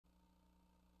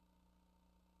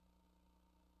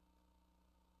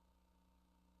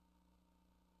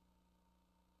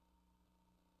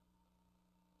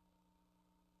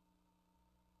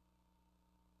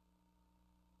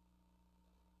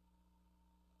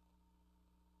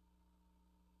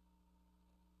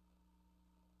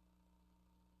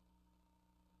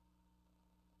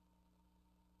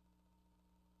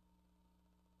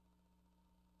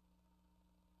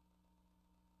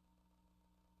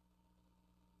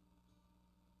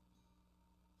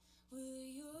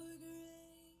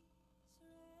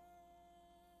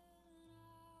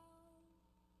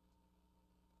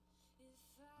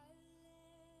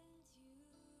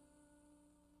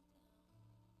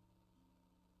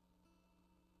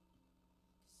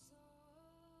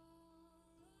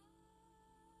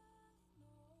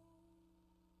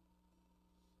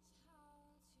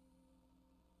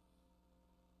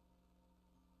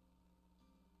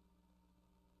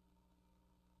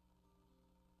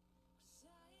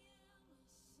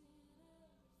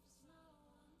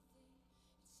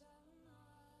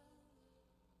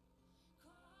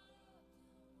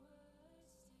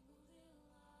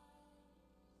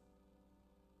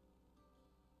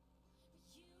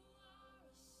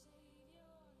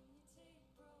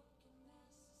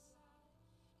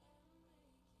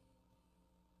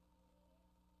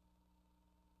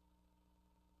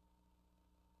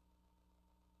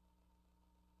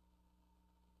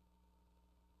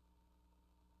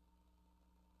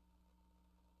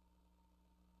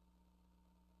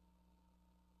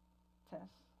test.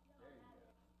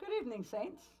 Good evening,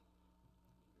 saints.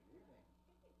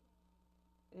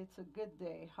 It's a good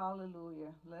day.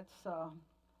 Hallelujah. Let's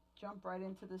jump right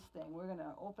into this thing. We're going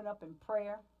to open up in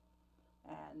prayer,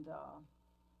 and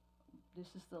this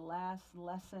is the last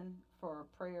lesson for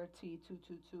prayer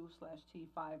T222 slash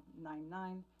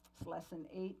T599. It's lesson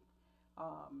 8.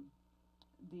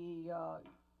 The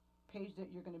page that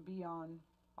you're going to be on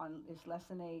is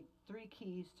lesson 8, 3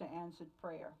 keys to answered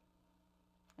prayer.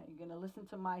 And you're going to listen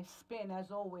to my spin, as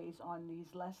always, on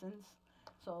these lessons.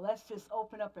 So let's just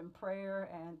open up in prayer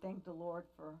and thank the Lord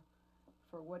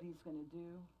for what he's going to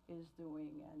do, is doing,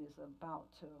 and is about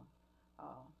to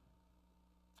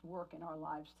work in our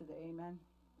lives today. Amen.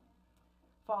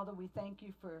 Father, we thank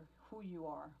you for who you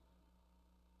are.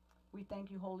 We thank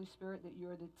you, Holy Spirit, that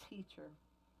you're the teacher.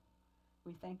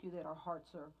 We thank you that our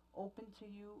hearts are open to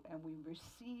you and we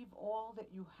receive all that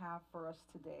you have for us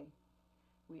today.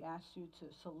 We ask you to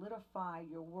solidify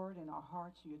your word in our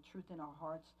hearts, your truth in our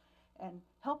hearts, and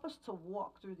help us to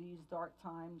walk through these dark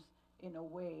times in a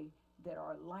way that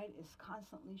our light is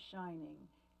constantly shining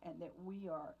and that we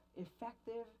are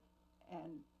effective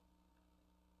and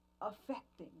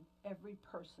affecting every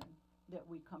person that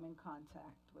we come in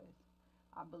contact with.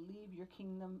 I believe your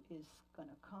kingdom is going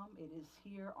to come. It is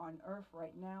here on earth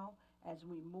right now as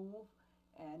we move,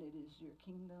 and it is your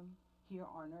kingdom here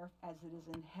on earth as it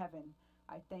is in heaven.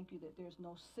 I thank you that there's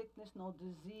no sickness, no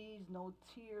disease, no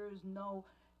tears,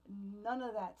 none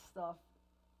of that stuff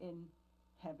in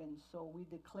heaven. So we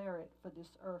declare it for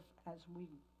this earth as we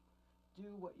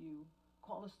do what you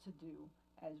call us to do,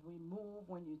 as we move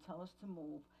when you tell us to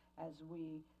move, as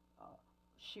we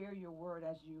share your word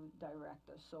as you direct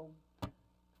us. So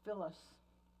fill us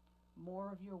more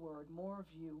of your word, more of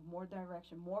you, more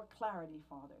direction, more clarity,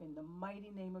 Father. In the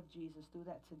mighty name of Jesus, do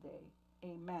that today.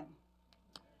 Amen.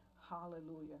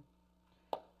 Hallelujah.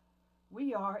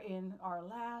 We are in our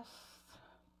last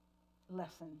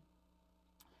lesson,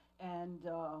 and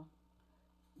the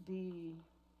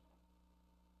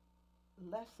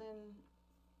lesson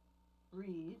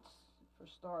reads, for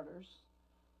starters,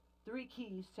 3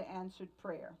 keys to answered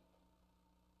prayer.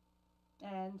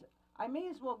 And I may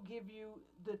as well give you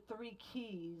the 3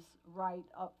 keys right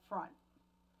up front.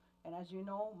 And as you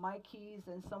know, my keys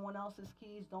and someone else's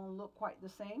keys don't look quite the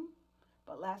same.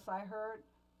 But last I heard,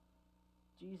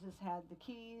 Jesus had the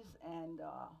keys, and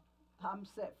I'm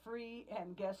set free.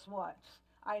 And guess what?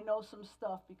 I know some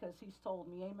stuff because he's told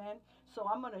me. Amen. So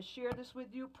I'm going to share this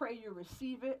with you. Pray you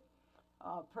receive it.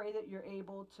 Pray that you're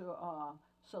able to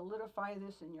solidify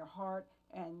this in your heart,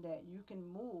 and that you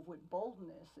can move with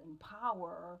boldness and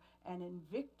power and in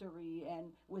victory and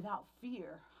without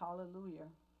fear. Hallelujah.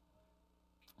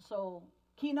 So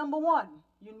key number 1,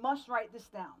 you must write this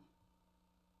down.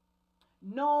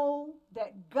 Know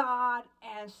that God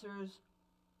answers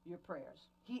your prayers.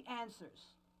 He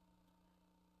answers.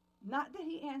 Not that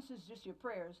he answers just your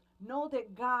prayers. Know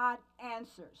that God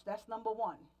answers. That's number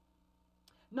 1.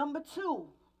 Number 2,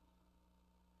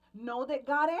 know that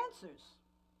God answers.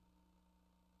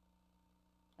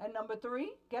 And number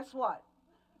 3, guess what?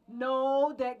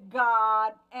 Know that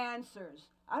God answers.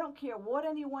 I don't care what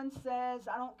anyone says.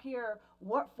 I don't care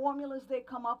what formulas they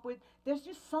come up with. There's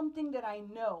just something that I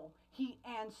know. He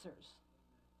answers.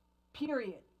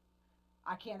 Period.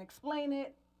 I can't explain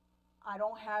it. I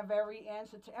don't have every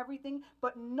answer to everything.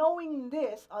 But knowing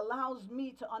this allows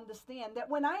me to understand that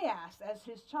when I ask as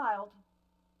his child,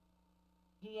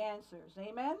 he answers.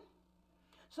 Amen?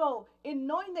 So in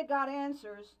knowing that God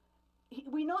answers,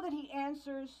 we know that he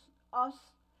answers us,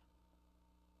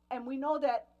 and we know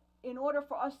that in order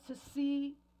for us to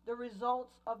see the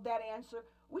results of that answer,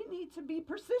 we need to be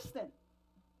persistent.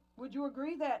 Would you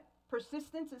agree that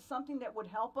persistence is something that would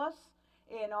help us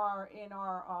in our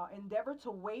endeavor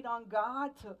to wait on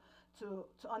God, to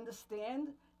understand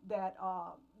that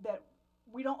that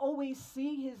we don't always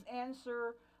see his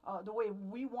answer the way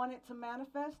we want it to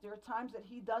manifest? There are times that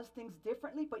he does things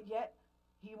differently, but yet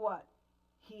he what?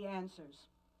 He answers.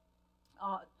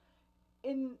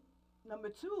 In number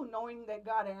 2, knowing that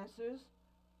God answers,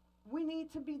 we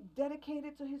need to be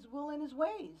dedicated to his will and his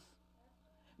ways.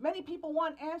 Many people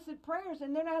want answered prayers,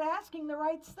 and they're not asking the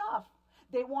right stuff.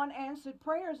 They want answered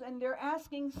prayers, and they're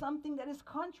asking something that is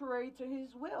contrary to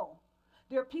his will.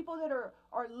 There are people that are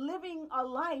living a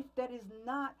life that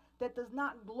does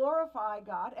not glorify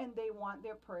God, and they want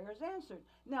their prayers answered.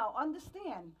 Now,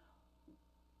 understand,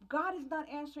 God is not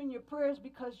answering your prayers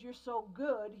because you're so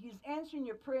good. He's answering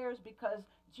your prayers because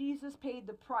Jesus paid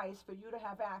the price for you to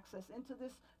have access into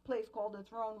this place called the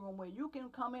throne room, where you can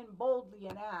come in boldly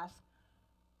and ask.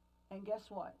 And guess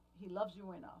what? He loves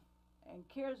you enough and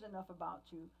cares enough about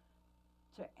you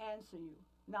to answer you.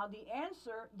 Now, the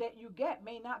answer that you get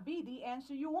may not be the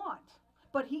answer you want,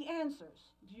 but he answers.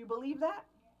 Do you believe that?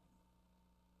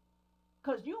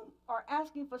 Because you are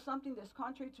asking for something that's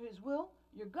contrary to his will,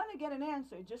 you're going to get an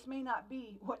answer. It just may not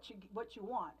be what you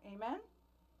want. Amen?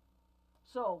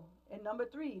 So, in number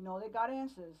 3, know that God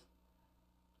answers.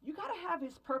 You got to have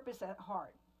his purpose at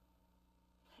heart.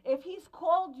 If he's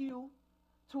called you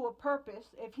to a purpose,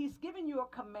 if he's given you a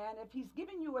command, if he's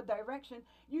given you a direction,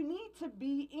 you need to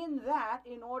be in that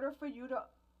in order for you to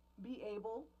be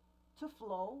able to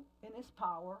flow in his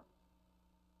power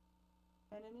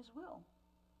and in his will.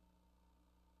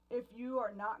 If you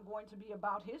are not going to be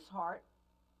about his heart,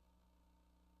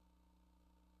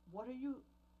 what are you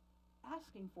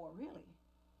asking for, really?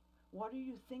 What are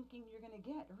you thinking you're going to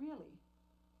get, really?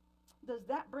 Does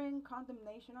that bring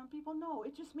condemnation on people? No,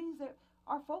 it just means that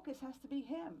our focus has to be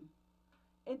him.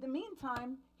 In the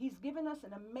meantime, he's given us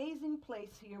an amazing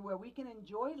place here where we can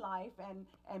enjoy life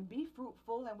and be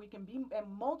fruitful, and we can be and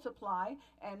multiply,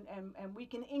 and we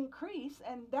can increase,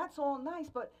 and that's all nice,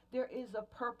 but there is a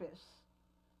purpose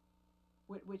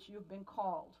with which you've been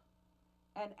called.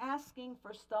 And asking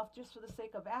for stuff just for the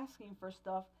sake of asking for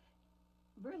stuff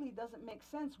really doesn't make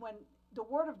sense when the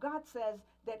Word of God says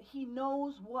that he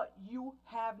knows what you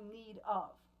have need of.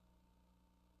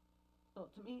 So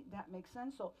to me, that makes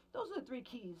sense. So those are the 3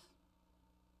 keys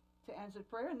to answered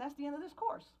prayer, and that's the end of this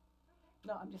course.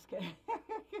 No, I'm just kidding.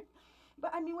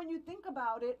 But I mean, when you think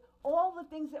about it, all the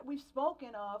things that we've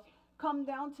spoken of come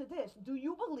down to this. Do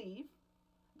you believe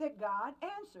that God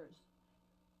answers?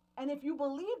 And if you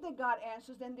believe that God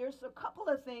answers, then there's a couple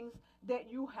of things that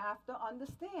you have to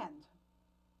understand.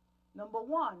 Number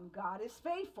 1, God is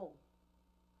faithful.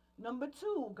 Number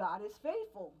 2, God is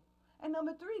faithful. And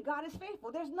number 3, God is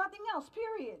faithful. There's nothing else,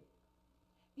 period.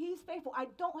 He's faithful. I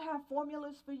don't have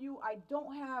formulas for you. I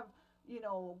don't have,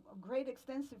 great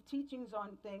extensive teachings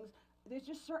on things. There's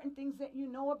just certain things that you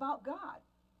know about God.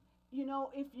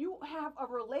 If you have a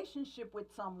relationship with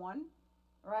someone,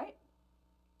 right,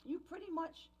 you pretty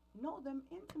much know them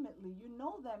intimately. You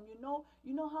know them. You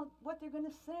know what they're going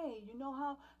to say. You know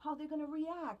how they're going to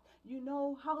react. You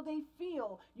know how they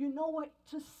feel. You know what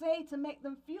to say to make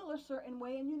them feel a certain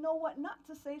way, and you know what not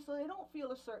to say so they don't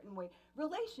feel a certain way.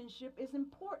 Relationship is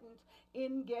important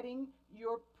in getting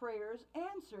your prayers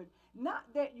answered. Not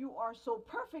that you are so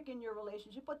perfect in your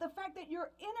relationship, but the fact that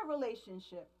you're in a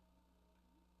relationship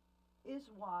is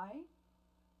why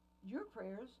your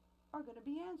prayers are going to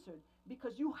be answered.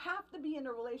 Because you have to be in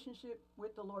a relationship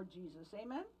with the Lord Jesus.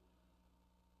 Amen?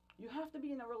 You have to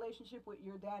be in a relationship with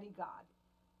your daddy God.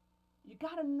 You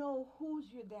got to know who's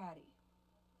your daddy.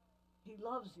 He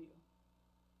loves you.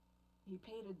 He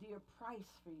paid a dear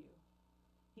price for you.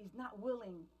 He's not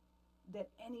willing that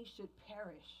any should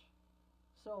perish.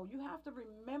 So you have to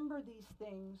remember these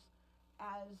things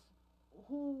as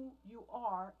who you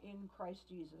are in Christ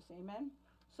Jesus. Amen?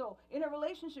 So, in a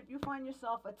relationship, you find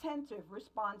yourself attentive,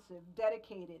 responsive,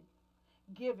 dedicated,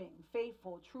 giving,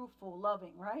 faithful, truthful,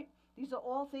 loving, right? These are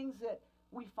all things that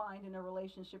we find in a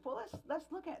relationship. Well,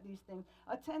 let's look at these things.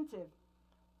 Attentive.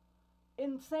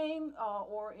 In saying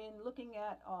or in looking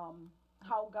at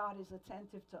how God is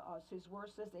attentive to us, his word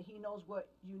says that he knows what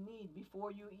you need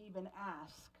before you even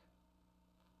ask.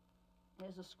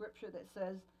 There's a scripture that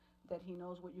says that he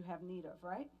knows what you have need of,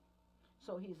 right?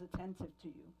 So he's attentive to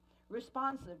you.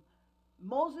 Responsive.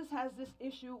 Moses has this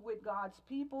issue with God's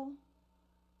people,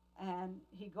 and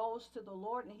he goes to the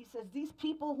Lord and he says, these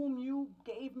people whom you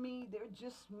gave me, they're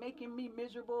just making me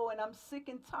miserable, and I'm sick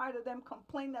and tired of them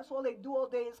complaining. That's all they do all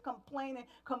day is complain.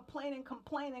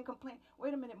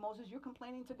 Wait a minute, Moses, you're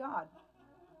complaining to God.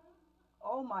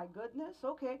 Oh my goodness.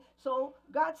 Okay. So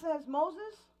God says,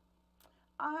 Moses,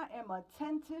 I am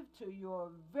attentive to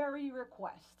your very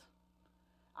request.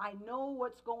 I know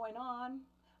what's going on.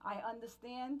 I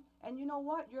understand, and you know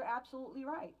what? You're absolutely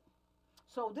right.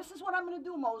 So this is what I'm going to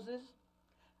do, Moses.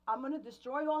 I'm going to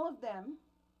destroy all of them,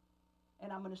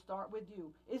 and I'm going to start with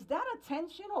you. Is that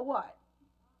attention or what?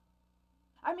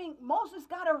 I mean, Moses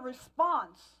got a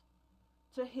response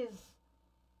to his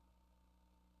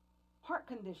heart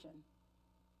condition.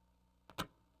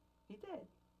 He did.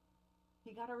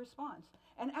 He got a response.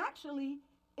 And actually,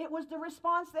 it was the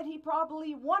response that he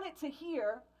probably wanted to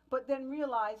hear, but then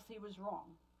realized he was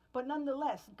wrong. But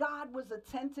nonetheless, God was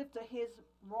attentive to his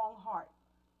wrong heart.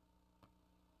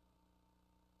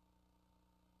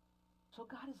 So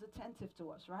God is attentive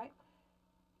to us, right?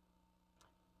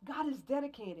 God is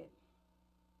dedicated.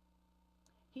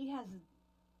 He's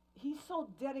so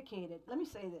dedicated. Let me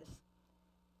say this.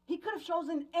 He could have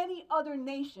chosen any other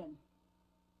nation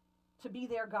to be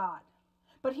their God.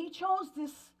 But he chose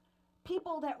this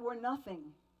people that were nothing.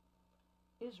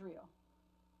 Israel.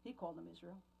 He called them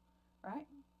Israel, right?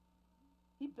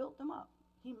 He built them up.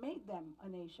 He made them a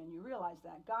nation. You realize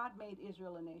that. God made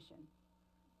Israel a nation.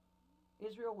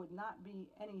 Israel would not be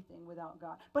anything without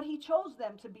God. But he chose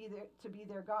them to be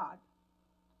their God.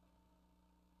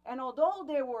 And although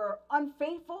they were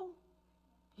unfaithful,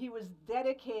 he was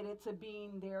dedicated to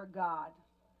being their God.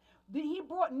 He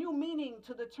brought new meaning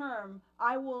to the term,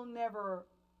 I will never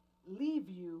leave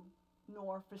you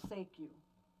nor forsake you.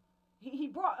 He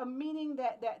brought a meaning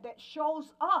that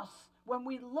shows us, when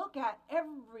we look at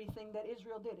everything that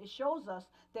Israel did, it shows us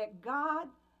that God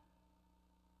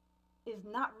is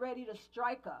not ready to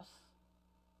strike us.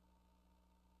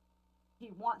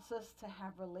 He wants us to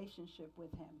have relationship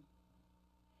with him.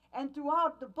 And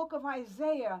throughout the book of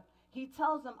Isaiah, he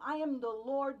tells them, I am the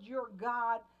Lord your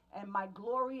God, and my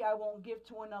glory I won't give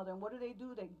to another. And what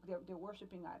do? They're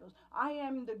worshiping idols. I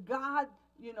am the God,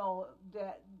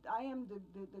 that I am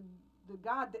the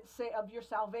God that say of your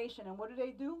salvation. And what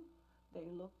do? They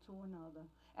look to another.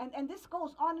 And this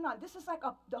goes on and on. This is like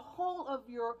the whole of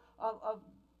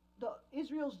the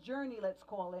Israel's journey, let's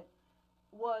call it,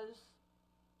 was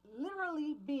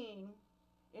literally being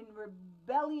in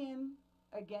rebellion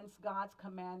against God's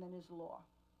command and his law.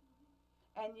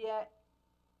 And yet,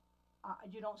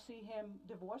 you don't see him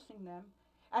divorcing them.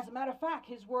 As a matter of fact,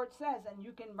 his word says, and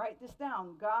you can write this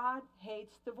down, God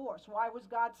hates divorce. Why was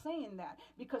God saying that?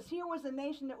 Because here was a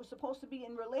nation that was supposed to be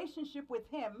in relationship with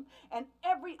him, and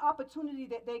every opportunity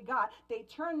that they got, they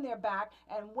turned their back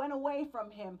and went away from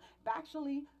him.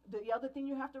 Actually, the other thing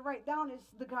you have to write down is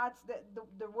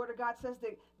the word of God says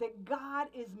that God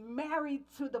is married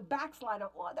to the backslider.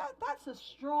 Well, that's a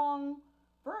strong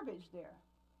verbiage there.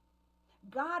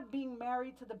 God being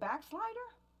married to the backslider?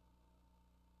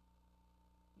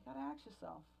 You got to ask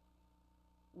yourself,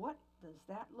 what does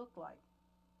that look like?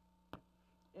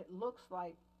 It looks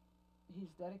like he's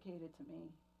dedicated to me.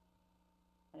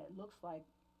 And it looks like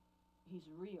he's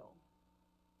real.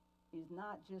 He's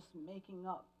not just making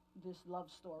up this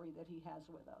love story that he has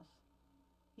with us.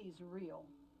 He's real.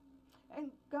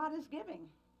 And God is giving.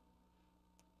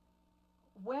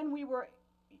 When we were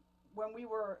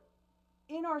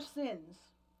in our sins,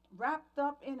 wrapped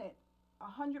up in it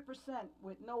 100%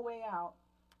 with no way out,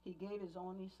 he gave his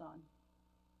only son,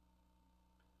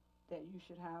 that you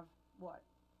should have what?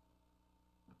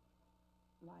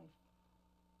 Life.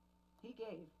 He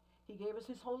gave us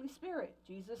his Holy Spirit.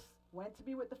 Jesus went to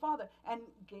be with the Father and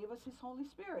gave us his Holy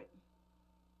Spirit.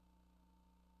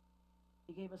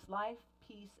 He gave us life,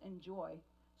 peace, and joy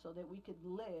so that we could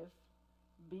live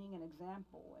being an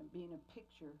example and being a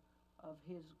picture of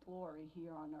his glory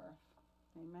here on earth.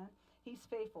 Amen. He's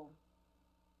faithful.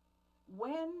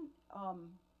 When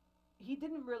he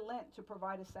didn't relent to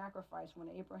provide a sacrifice when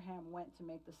Abraham went to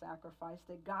make the sacrifice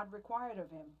that God required of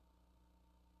him.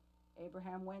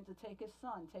 Abraham went to take his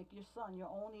son, take your son, your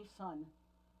only son,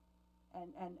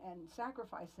 and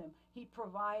sacrifice him. He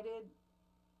provided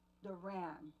the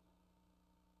ram,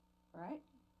 right?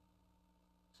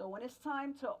 So when it's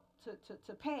time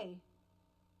to pay,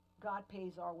 God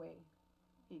pays our way.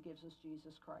 He gives us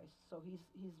Jesus Christ. So he's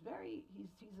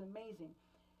amazing.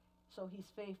 So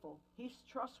he's faithful. He's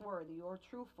trustworthy or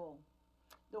truthful.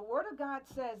 The Word of God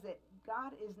says that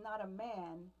God is not a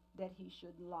man that he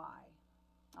should lie.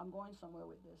 I'm going somewhere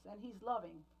with this. And he's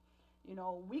loving.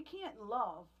 We can't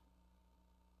love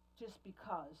just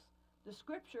because. The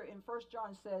scripture in 1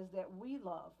 John says that we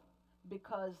love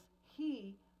because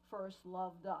he first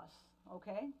loved us.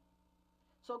 Okay?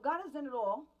 So God has done it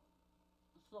all.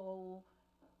 So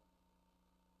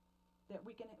that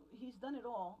he's done it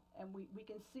all, and we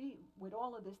can see with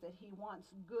all of this that he wants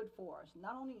good for us.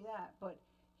 Not only that, but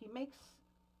he makes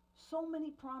so many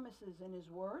promises in his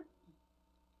word,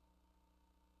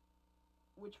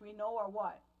 which we know are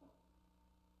what?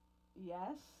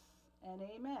 Yes and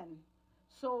amen.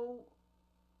 So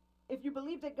if you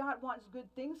believe that God wants good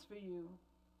things for you,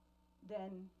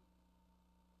 then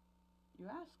you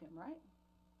ask him, right?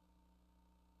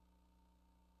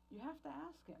 You have to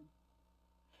ask him.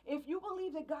 If you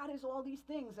believe that God is all these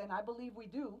things, and I believe we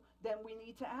do, then we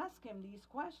need to ask him these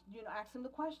questions. Ask him the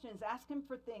questions. Ask him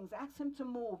for things. Ask him to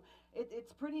move.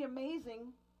 It's pretty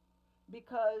amazing,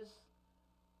 because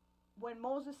when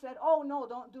Moses said, oh, no,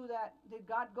 don't do that, did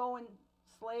God go and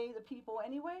slay the people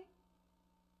anyway?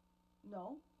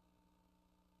 No.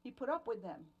 He put up with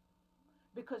them.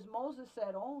 Because Moses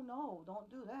said, oh, no, don't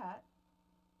do that.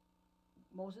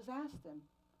 Moses asked him.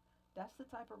 That's the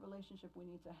type of relationship we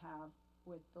need to have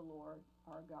with the Lord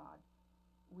our God.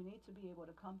 We need to be able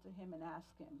to come to him and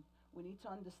ask him. We need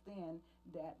to understand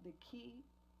that the key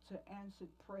to answered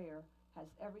prayer has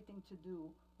everything to do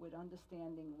with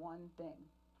understanding one thing.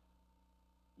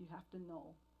 You have to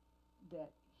know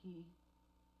that he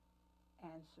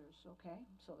answers, okay?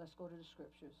 So let's go to the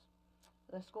scriptures.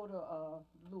 Let's go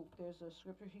to Luke. There's a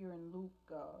scripture here in Luke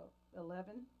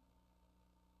 11.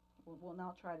 We'll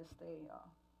now try to stay,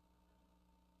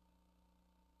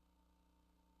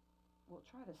 we'll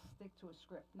try to stick to a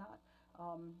script, not,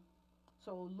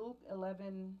 so Luke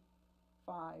 11,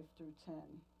 5 through 10.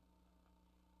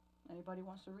 Anybody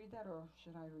wants to read that, or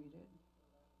should I read it?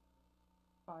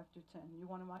 5 through 10. You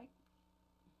want a mic?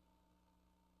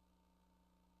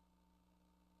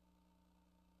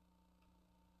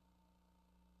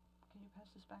 Can you pass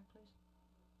this back, please?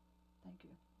 Thank you.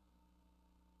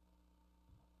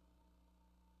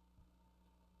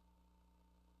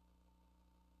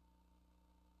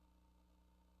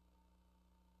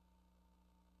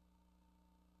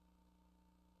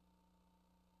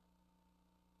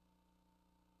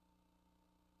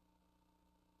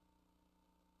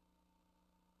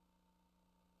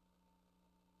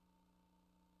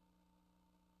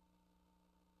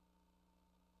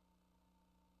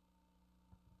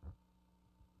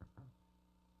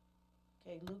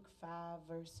 Okay, Luke 5,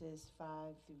 verses 5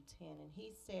 through 10. And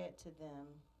he said to them,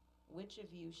 which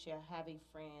of you shall have a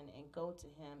friend and go to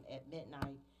him at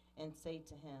midnight and say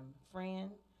to him,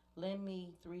 Friend, lend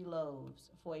me 3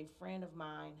 loaves, for a friend of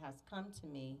mine has come to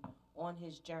me on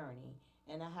his journey,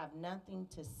 and I have nothing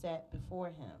to set before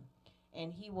him.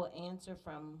 And he will answer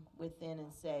from within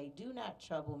and say, Do not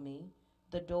trouble me,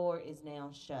 the door is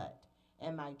now shut,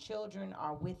 and my children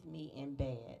are with me in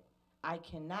bed. I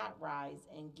cannot rise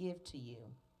and give to you.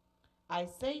 I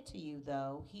say to you,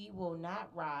 though, he will not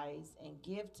rise and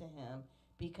give to him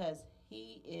because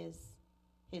he is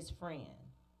his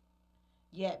friend.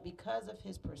 Yet because of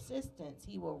his persistence,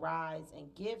 he will rise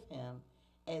and give him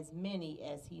as many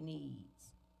as he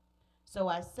needs. So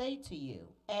I say to you,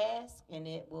 ask and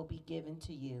it will be given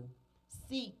to you.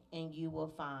 Seek and you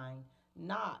will find.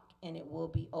 Knock and it will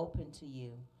be open to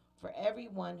you. For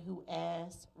everyone who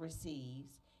asks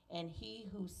receives, and he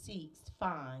who seeks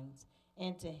finds,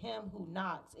 and to him who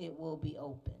knocks it will be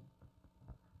open.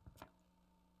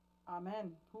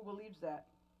 Amen. Who believes that?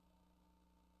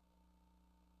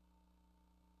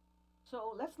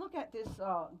 So let's look at this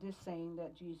this saying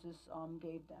that Jesus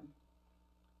gave them.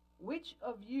 Which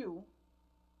of you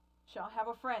shall have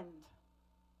a friend?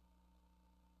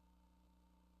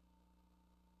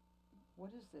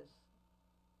 What is this?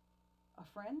 A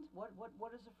friend? What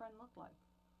does a friend look like?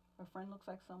 A friend looks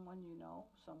like someone you know,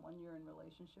 someone you're in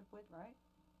relationship with, right?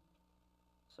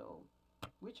 So,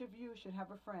 which of you should have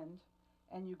a friend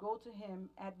and you go to him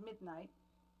at midnight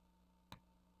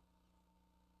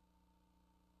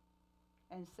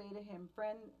and say to him,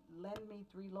 Friend, lend me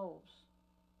 3 loaves.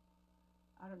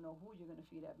 I don't know who you're going to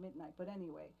feed at midnight, but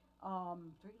anyway, 3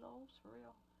 loaves for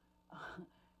real?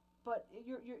 But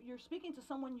you're speaking to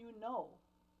someone you know.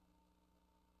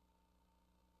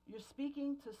 You're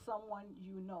speaking to someone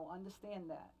you know. Understand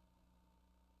that.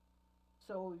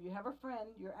 So you have a friend,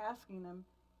 you're asking them,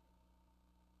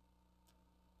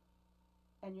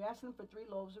 and you're asking them for 3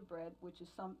 loaves of bread, which is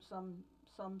some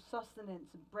sustenance,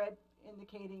 bread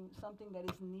indicating something that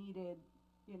is needed.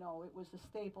 You know, it was a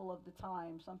staple of the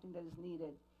time, something that is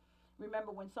needed.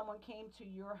 Remember, when someone came to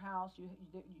your house, you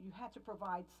had to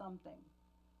provide something.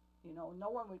 You know, no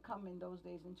one would come in those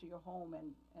days into your home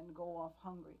and go off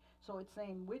hungry. So it's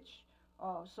saying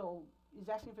so he's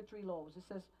asking for 3 loaves. It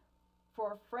says,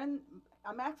 for a friend,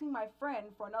 I'm asking my friend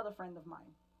for another friend of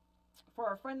mine.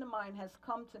 For a friend of mine has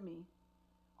come to me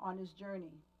on his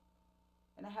journey,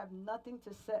 and I have nothing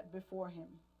to set before him.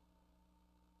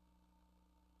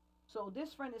 So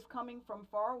this friend is coming from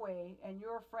far away, and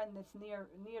you're a friend that's near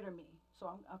to me. So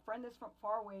I'm a friend that's from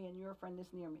far away, and you're a friend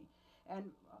that's near me. And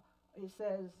it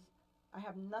says, I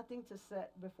have nothing to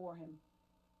set before him.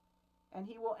 And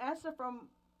he will answer from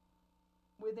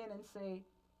within and say,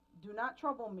 Do not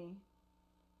trouble me.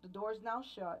 The door is now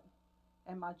shut,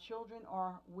 and my children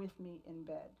are with me in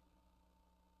bed.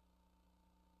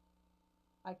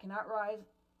 I cannot rise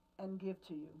and give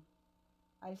to you.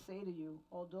 I say to you,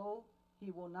 although he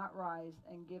will not rise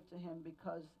and give to him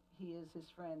because he is his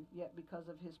friend, yet because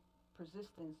of his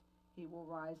persistence, he will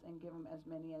rise and give him as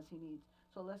many as he needs.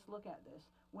 So let's look at this.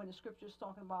 When the scripture's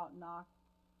talking about knock,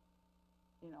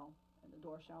 you know, and the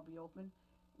door shall be open.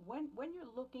 When you're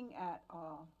looking at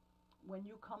when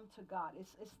you come to God,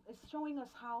 it's showing us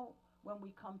how when we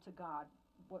come to God,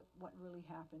 what really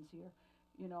happens here.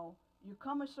 You know, you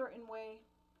come a certain way,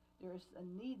 there's a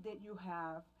need that you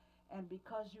have, and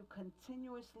because you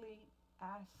continuously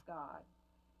ask God,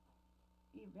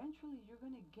 eventually you're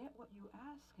going to get what you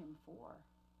ask him for.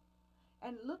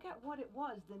 And look at what it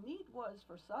was. The need was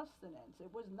for sustenance.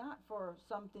 It was not for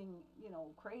something,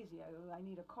 crazy. I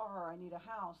need a car, I need a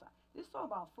house. This is all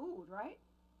about food, right?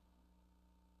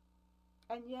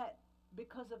 And yet,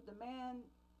 because of the man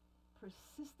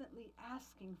persistently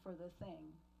asking for the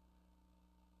thing,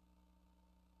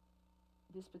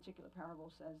 this particular parable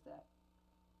says that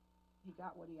he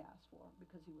got what he asked for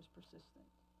because he was persistent.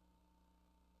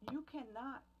 You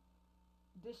cannot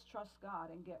distrust God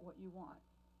and get what you want.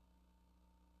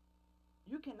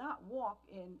 You cannot walk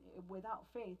in without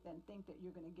faith and think that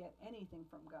you're going to get anything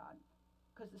from God.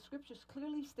 Because the scriptures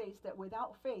clearly states that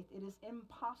without faith it is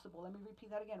impossible. Let me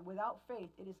repeat that again. Without faith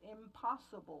it is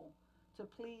impossible to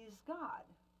please God.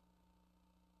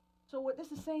 So what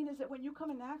this is saying is that when you come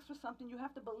and ask for something, you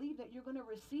have to believe that you're going to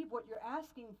receive what you're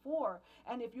asking for.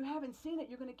 And if you haven't seen it,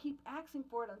 you're going to keep asking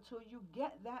for it until you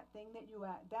get that thing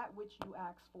that which you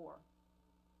asked for.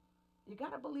 You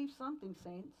got to believe something,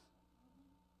 saints.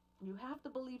 You have to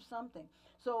believe something.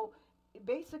 So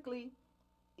basically,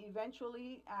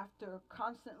 eventually, after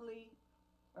constantly,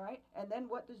 right? And then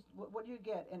what do you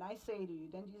get? And I say to you,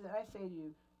 then Jesus, I say to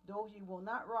you, though he will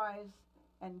not rise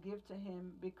and give to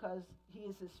him because he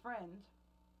is his friend.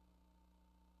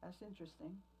 That's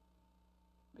interesting.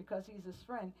 Because he's his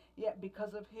friend, yet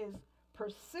because of his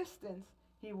persistence,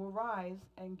 he will rise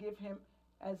and give him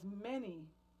as many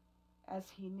as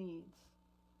he needs.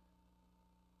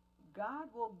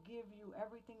 God will give you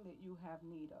everything that you have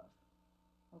need of.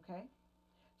 Okay?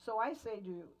 So I say to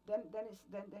you, then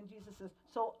Jesus says,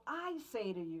 so I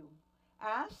say to you,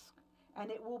 ask and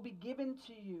it will be given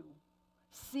to you.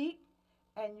 Seek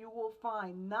and you will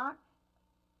find. Knock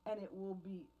and it will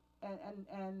be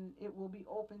and it will be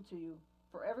open to you.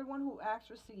 For everyone who asks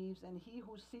receives, and he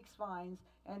who seeks finds,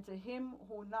 and to him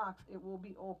who knocks it will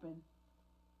be open.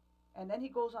 And then he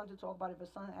goes on to talk about if a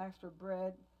son asks for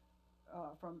bread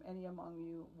from any among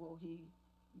you, will he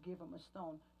give him a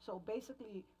stone? So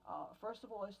basically, first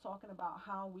of all, it's talking about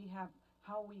how we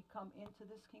come into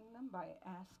this kingdom by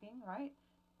asking, right?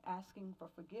 Asking for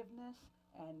forgiveness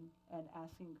and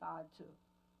asking God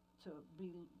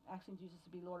asking Jesus to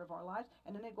be Lord of our lives.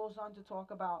 And then it goes on to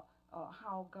talk about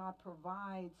how God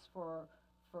provides for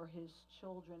his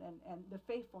children and the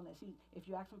faithfulness. If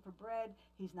you ask him for bread,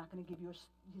 he's not going to give you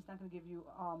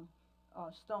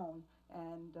a stone.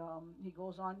 And he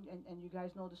goes on, and you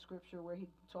guys know the scripture where he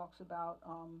talks about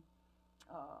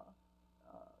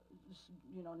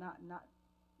not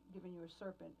giving you a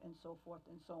serpent and so forth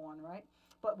and so on, right?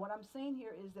 But what I'm saying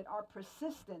here is that our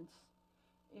persistence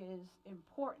is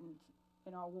important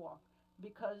in our walk,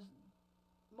 because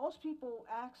most people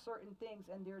ask certain things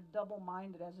and they're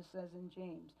double-minded, as it says in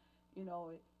James.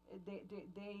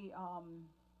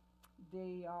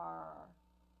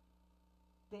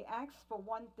 They ask for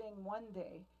one thing one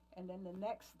day, and then the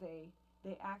next day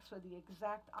they ask for the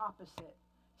exact opposite.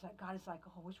 It's like God is like,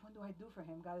 oh, which one do I do for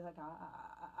him? God is like,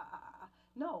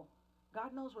 No,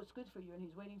 God knows what's good for you, and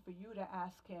he's waiting for you to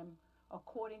ask him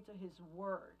according to his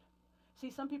word. See,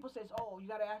 some people say, oh, you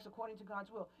got to ask according to God's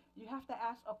will. You have to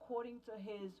ask according to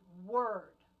his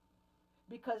word,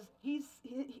 because the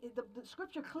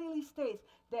scripture clearly states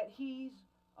that he's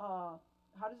how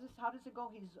does it go?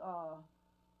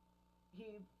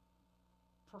 He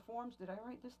performs. Did I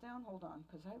write this down? Hold on,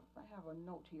 because I have a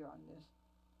note here on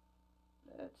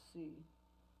this. Let's see.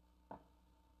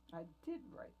 I did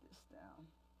write this down.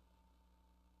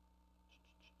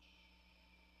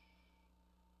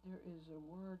 There is a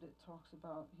word that talks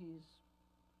about he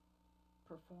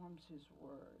performs his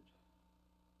word.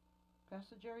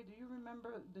 Pastor Jerry, do you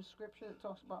remember the scripture that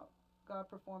talks about God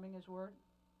performing his word?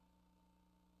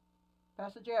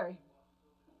 Pastor Jerry?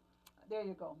 There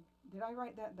you go. Did I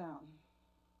write that down?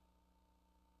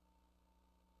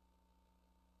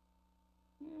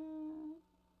 Well,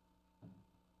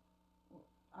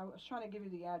 I was trying to give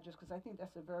you the address because I think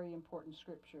that's a very important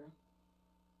scripture.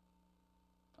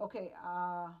 Okay,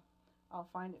 I'll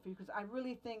find it for you because I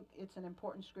really think it's an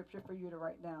important scripture for you to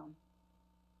write down.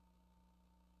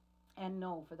 And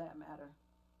know, for that matter.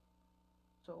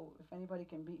 So if anybody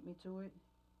can beat me to it.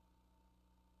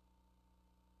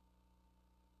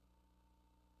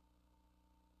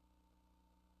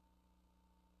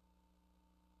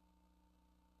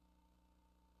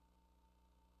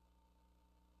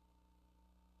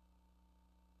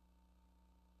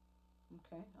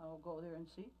 Okay, I'll go there and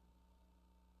see.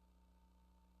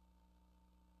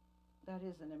 That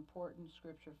is an important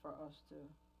scripture for us to.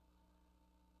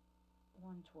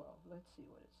 1:12. Let's see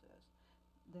what it says.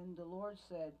 Then the Lord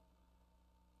said,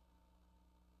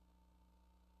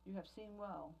 you have seen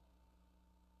well,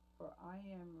 for I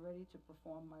am ready to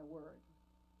perform my word.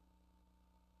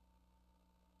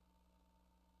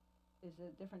 Is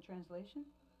it a different translation?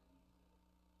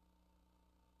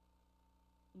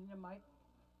 You need a mic?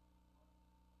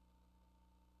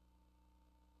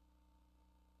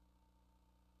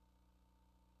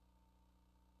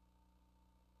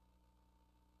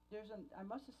 I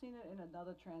must have seen it in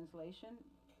another translation.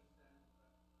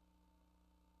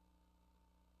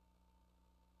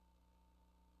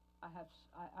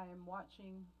 I am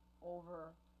watching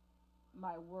over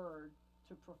my word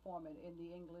to perform it in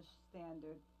the English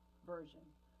Standard Version,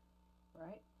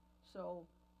 right? So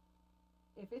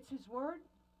if it's his word,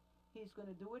 he's going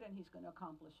to do it and he's going to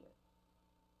accomplish it.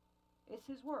 It's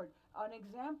his word. An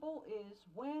example is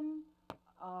when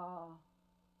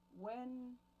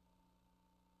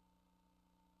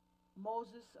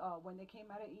Moses, when they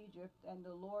came out of Egypt, and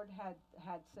the Lord had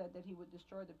said that he would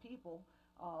destroy the people.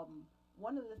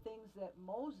 One of the things that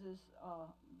Moses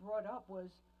brought up was,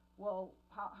 well,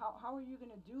 how are you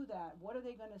going to do that? What are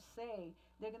they going to say?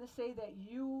 They're going to say that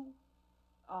you,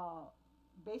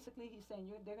 basically he's saying,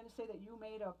 they're going to say that you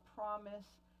made a promise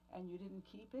and you didn't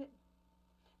keep it.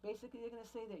 Basically, they're going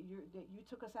to say that you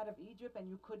took us out of Egypt and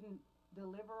you couldn't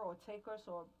deliver or take us,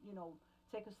 or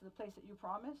take us to the place that you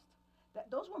promised.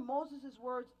 Those were Moses'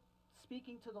 words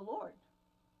speaking to the Lord,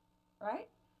 right?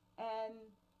 And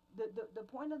the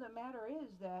point of the matter is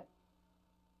that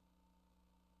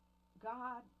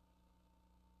God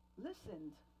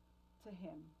listened to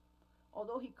him,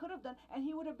 although he could have done, and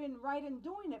he would have been right in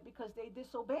doing it because they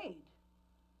disobeyed.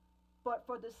 But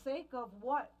for the sake of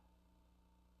what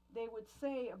they would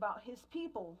say about his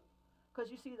people, because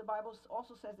you see the Bible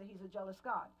also says that he's a jealous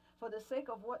God. For the sake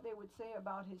of what they would say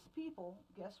about his people,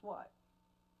 guess what?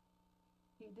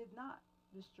 He did not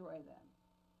destroy them.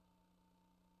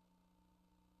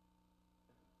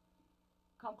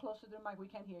 Come closer to the mic, we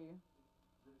can't hear you.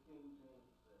 The King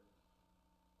James said,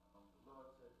 the Lord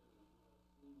said to me, you have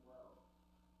seen well,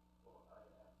 the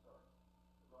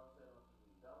Lord said unto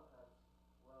me, thou hast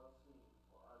well seen,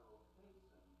 for I will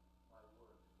hasten my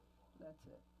word to perform. That's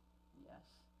it. Yes.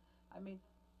 I mean,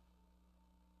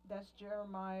 that's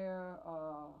Jeremiah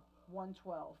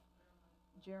 1:12.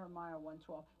 Jeremiah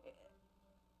 1:12.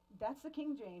 That's the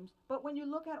King James. But when you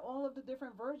look at all of the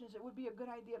different versions, it would be a good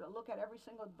idea to look at every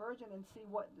single version and see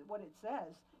what it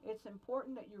says. It's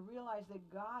important that you realize that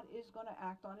God is going to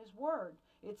act on his word.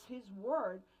 It's his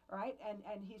word, right?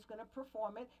 And he's going to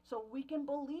perform it. So we can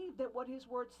believe that what his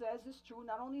word says is true.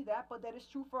 Not only that, but that it's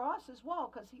true for us as well,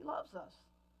 because he loves us.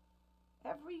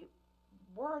 Every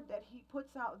word that he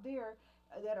puts out there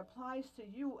that applies to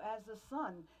you as a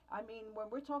son. I mean, when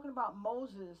we're talking about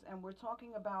Moses and we're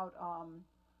talking about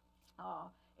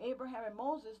Abraham and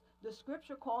Moses, the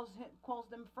scripture calls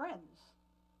them friends.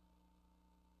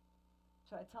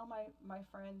 So I tell my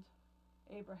friend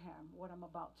Abraham what I'm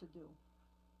about to do.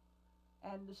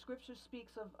 And the scripture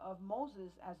speaks of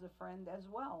Moses as a friend as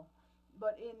well.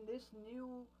 But in this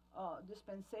new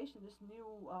dispensation, this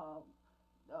new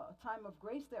time of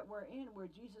grace that we're in, where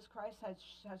Jesus Christ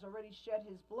has already shed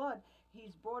his blood,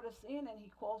 he's brought us in and he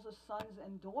calls us sons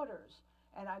and daughters.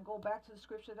 And I go back to the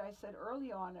scripture that I said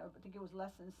early on, I think it was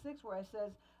lesson 6, where I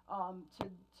says,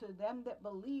 to them that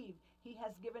believe, he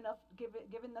has given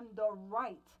them the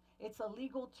right. It's a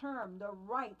legal term, the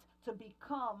right to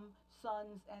become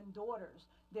sons and daughters.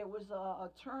 There was a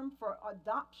term for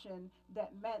adoption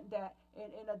that meant that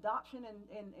in adoption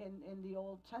in the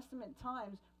Old Testament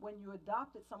times, when you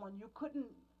adopted someone, you couldn't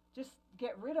just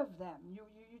get rid of them.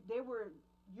 They were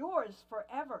yours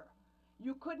forever.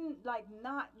 You couldn't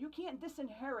you can't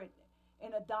disinherit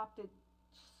an adopted,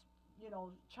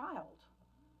 child.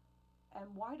 And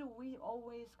why do we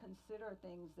always consider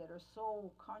things that are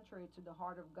so contrary to the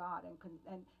heart of God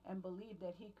and believe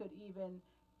that he could even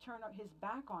turn his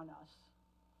back on us?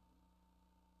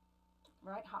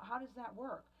 Right? How does that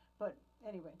work? But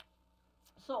anyway,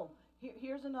 so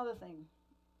here's another thing.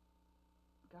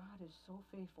 God is so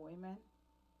faithful. Amen.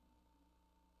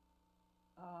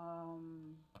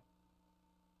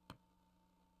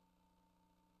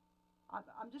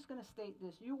 I'm just going to state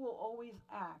this. You will always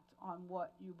act on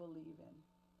what you believe in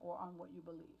or on what you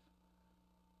believe.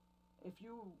 If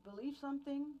you believe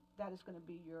something, that is going to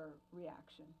be your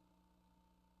reaction.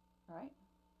 Right?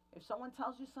 If someone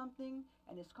tells you something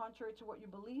and it's contrary to what you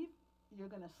believe, you're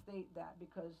going to state that,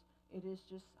 because it is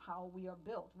just how we are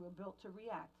built. We're built to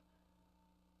react.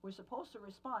 We're supposed to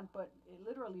respond, but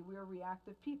literally we are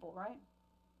reactive people, right?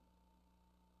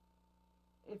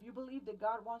 If you believe that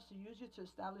God wants to use you to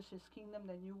establish his kingdom,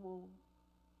 then you will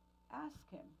ask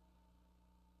him,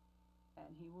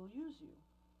 and he will use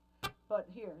you. But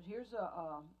here's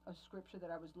a scripture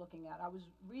that I was looking at. I was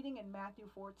reading in Matthew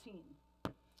 14,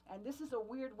 And this is a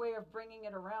weird way of bringing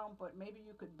it around, but maybe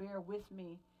you could bear with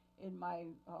me in my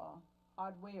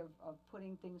odd way of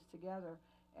putting things together.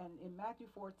 And in Matthew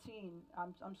 14,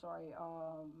 I'm sorry,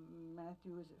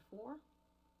 Matthew, is it 4?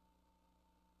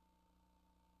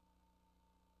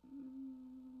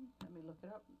 Let me look it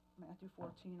up. Matthew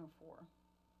 14 or 4.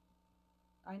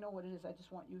 I know what it is. I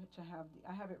just want you to have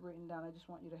I have it written down. I just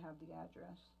want you to have the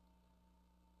address.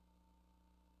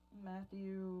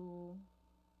 Matthew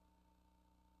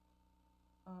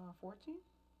 14?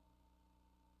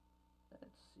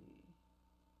 Let's see.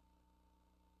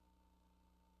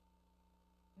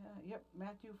 Yep,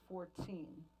 Matthew 14,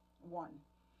 1.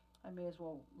 I may as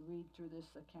well read through this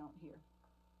account here.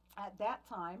 At that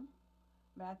time,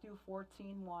 Matthew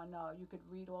 14, 1, you could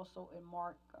read also in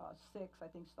Mark 6, I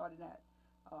think starting at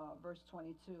verse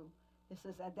 22. It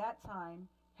says, at that time,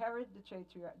 Herod the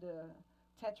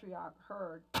Tetrarch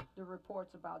heard the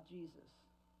reports about Jesus.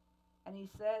 And he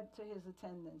said to his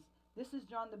attendants, this is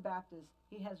John the Baptist.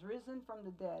 He has risen from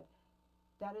the dead.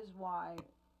 That is why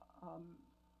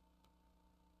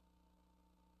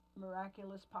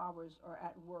miraculous powers are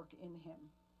at work in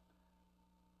him.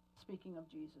 Speaking of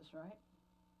Jesus, right?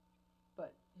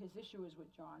 But his issue is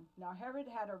with John. Now Herod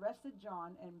had arrested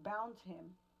John and bound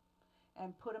him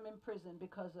and put him in prison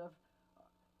because of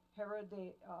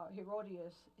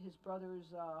Herodias, his brother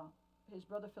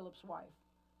Philip's wife.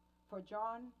 For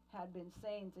John had been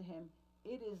saying to him,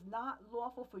 it is not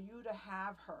lawful for you to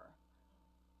have her.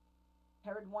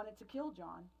 Herod wanted to kill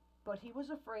John, but he was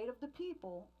afraid of the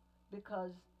people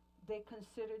because they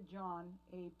considered John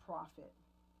a prophet.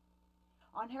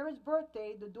 On Herod's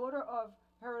birthday, the daughter of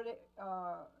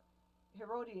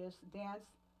Herodias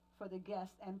danced for the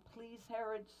guests and pleased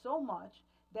Herod so much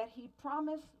that he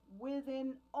promised with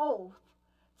an oath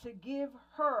to give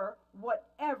her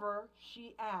whatever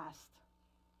she asked.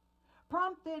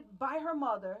 Prompted by her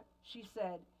mother, she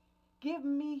said, give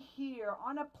me here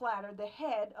on a platter the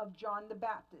head of John the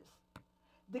Baptist.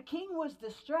 The king was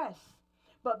distressed,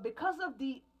 but because of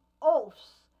the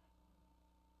oaths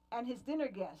and his dinner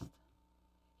guest,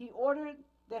 he ordered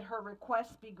that her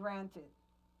request be granted,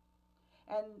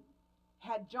 and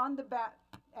had John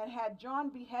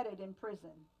beheaded in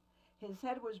prison. His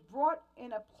head was brought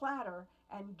in a platter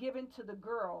and given to the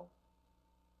girl,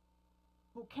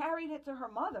 who carried it to her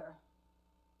mother.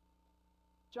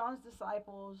 John's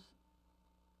disciples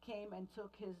came and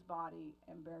took his body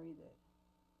and buried it.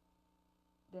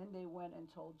 Then they went and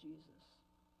told Jesus.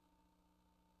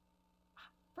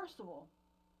 First of all,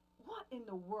 what in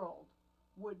the world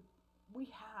would we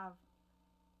have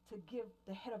to give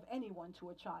the head of anyone to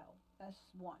a child? That's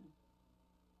one.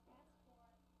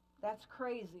 That's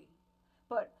crazy.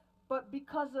 But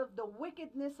because of the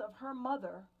wickedness of her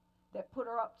mother that put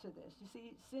her up to this. You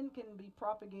see, sin can be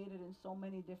propagated in so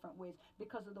many different ways.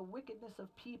 Because of the wickedness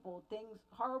of people,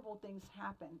 horrible things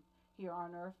happen here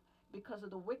on earth. Because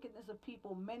of the wickedness of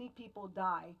people, many people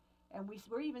die. And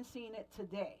we're even seeing it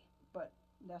today. But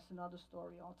that's another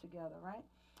story altogether, right?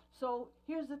 So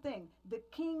here's the thing. The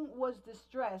king was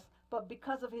distressed, but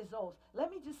because of his oath. Let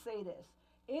me just say this.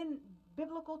 In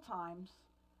biblical times,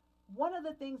 one of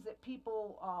the things that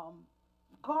people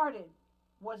guarded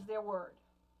was their word.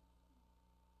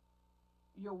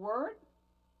 Your word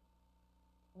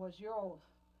was your oath.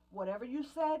 Whatever you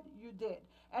said, you did.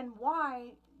 And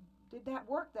why did that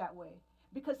work that way?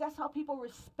 Because that's how people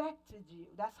respected you.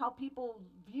 That's how people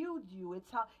viewed you.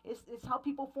 It's how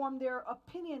people formed their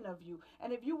opinion of you.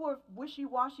 And if you were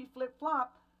wishy-washy,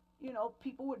 flip-flop,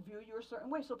 people would view you a certain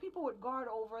way. So people would guard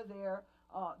over their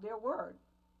word.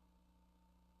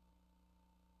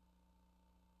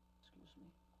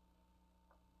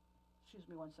 Excuse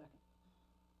me 1 second.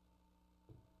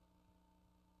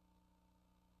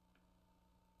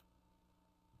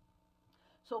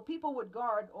 So people would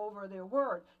guard over their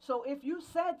word. So if you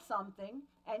said something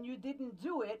and you didn't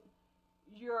do it,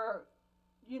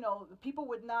 people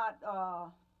would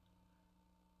not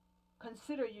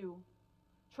consider you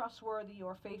trustworthy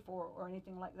or faithful or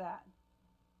anything like that.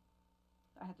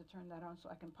 I had to turn that on so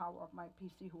I can power up my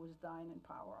PC who was dying in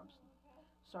power. I'm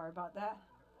sorry about that.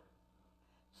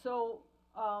 So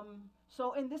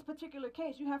in this particular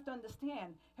case, you have to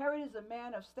understand, Herod is a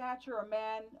man of stature, a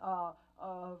man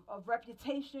of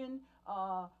reputation,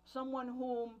 someone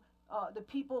whom the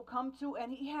people come to,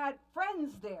 and he had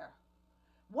friends there.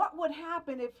 What would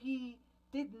happen if he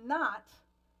did not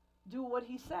do what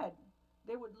he said?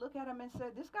 They would look at him and say,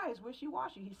 this guy is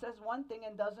wishy-washy. He says one thing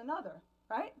and does another,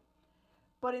 right?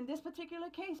 But in this particular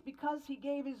case, because he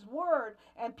gave his word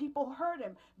and people heard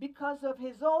him, because of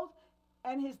his oath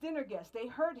and his dinner guests, they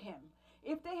heard him.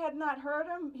 If they had not heard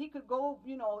him, he could go,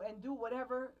 and do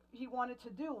whatever he wanted to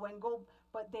do and go,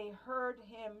 but they heard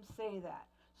him say that.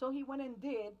 So he went and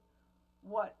did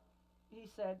what he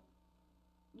said,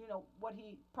 what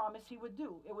he promised he would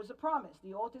do. It was a promise.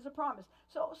 The oath is a promise.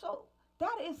 So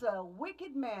that is a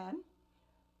wicked man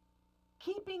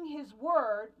keeping his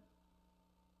word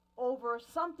over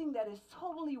something that is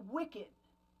totally wicked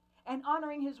and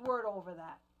honoring his word over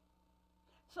that.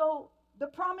 So the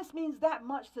promise means that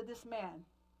much to this man.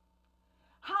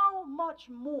 How much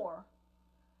more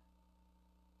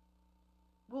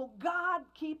will God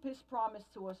keep his promise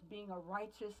to us, being a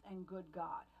righteous and good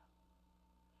God?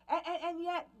 And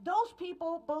yet those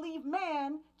people believe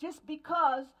man just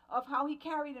because of how he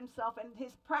carried himself and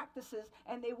his practices,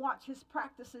 and they watch his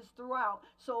practices throughout.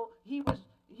 So he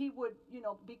would,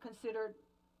 be considered,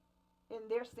 in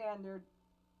their standard,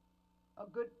 a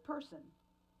good person,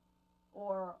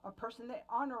 or a person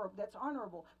that's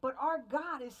honorable. But our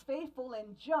God is faithful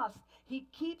and just. He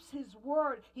keeps his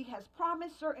word. He has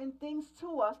promised certain things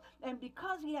to us, and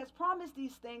because he has promised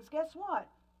these things, guess what?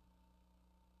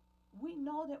 We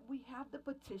know that we have the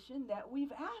petition that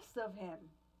we've asked of him.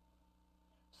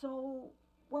 So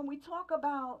when we talk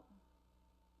about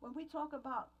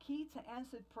key to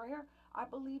answered prayer, I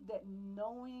believe that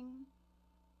knowing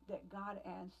that God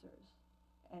answers,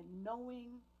 and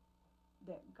knowing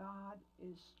that God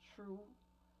is true,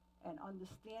 and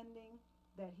understanding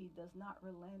that he does not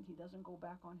relent, he doesn't go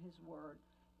back on his word,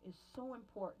 is so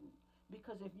important.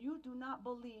 Because if you do not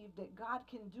believe that God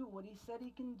can do what he said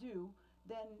he can do,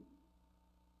 then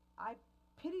I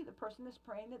pity the person that's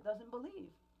praying that doesn't believe.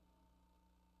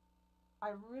 I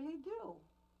really do.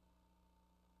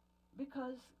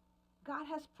 Because God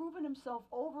has proven himself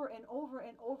over and over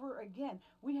and over again.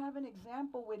 We have an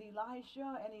example with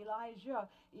Elisha and Elijah.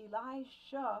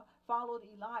 Elisha followed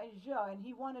Elijah, and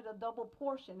he wanted a double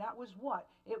portion. That was what?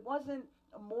 It wasn't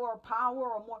more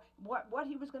power or more. What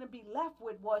he was going to be left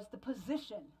with was the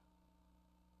position.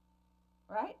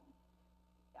 Right?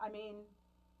 I mean,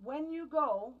 when you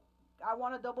go, I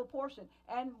want a double portion.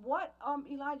 And what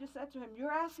Elijah said to him,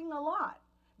 you're asking a lot.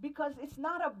 Because it's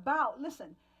not about,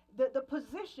 listen, the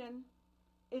position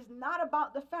is not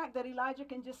about the fact that Elijah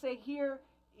can just say, here,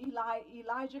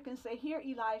 Elijah can say, here,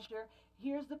 Elijah,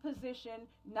 here's the position.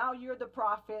 Now you're the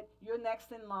prophet. You're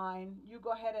next in line. You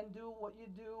go ahead and do what you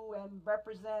do and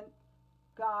represent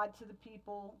God to the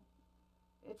people.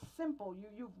 It's simple.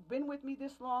 You've been with me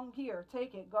this long. Here,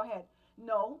 take it. Go ahead.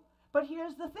 No. But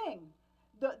here's the thing.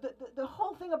 The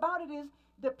whole thing about it is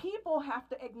the people have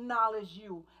to acknowledge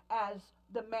you as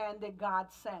the man that God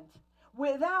sent.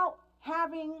 Without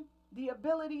having the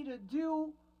ability to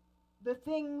do the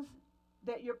things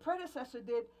that your predecessor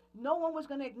did, no one was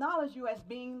going to acknowledge you as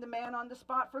being the man on the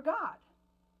spot for God.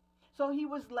 So he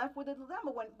was left with a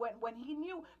dilemma when he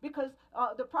knew, because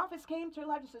the prophets came to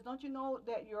Elijah and says, don't you know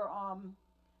that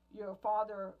your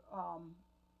father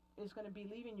is going to be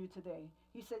leaving you today?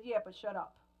 He said, yeah, but shut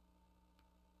up.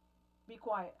 Be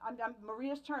quiet. I'm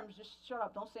Maria's terms, just shut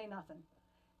up. Don't say nothing.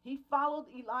 He followed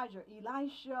Elijah.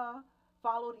 Elisha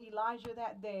followed Elijah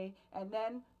that day. And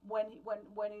then when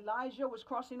Elijah was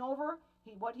crossing over,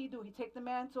 what he do? He take the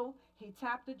mantle, he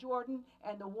tapped the Jordan,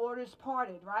 and the waters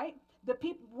parted, right? The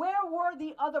people, where were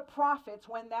the other prophets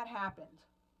when that happened?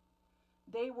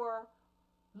 They were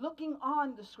looking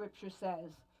on, the scripture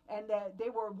says, and that they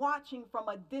were watching from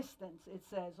a distance, it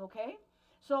says, okay?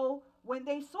 So when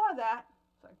they saw that,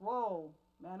 it's like, whoa,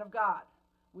 man of God.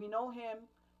 We know him.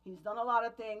 He's done a lot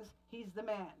of things. He's the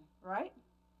man, right?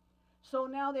 So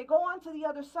now they go on to the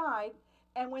other side,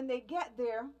 and when they get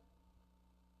there,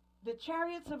 the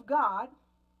chariots of God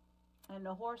and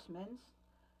the horsemen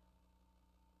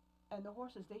and the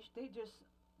horses,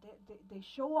 they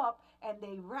show up and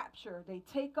they rapture, they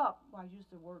take up, well, I use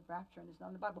the word rapture and it's not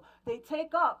in the Bible, they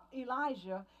take up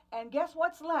Elijah, and guess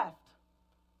what's left?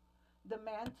 The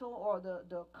mantle or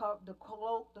the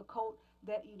cloak, the coat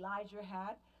that Elijah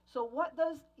had. So what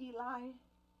does Elisha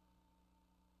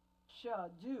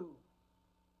do?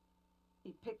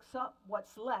 He picks up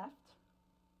what's left.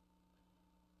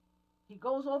 He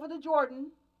goes over the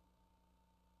Jordan.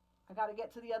 I got to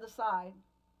get to the other side.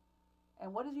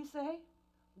 And what does he say?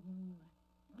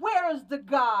 Where is the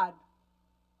God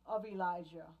of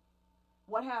Elijah?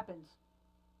 What happens?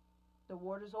 The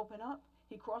waters open up.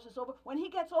 He crosses over. When he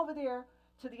gets over there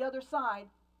to the other side,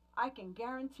 I can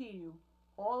guarantee you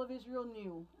all of Israel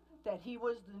knew that he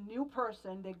was the new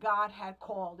person that God had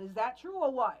called. Is that true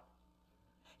or what?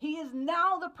 He is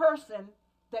now the person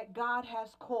that God has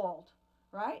called,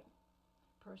 right?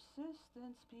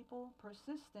 Persistence, people,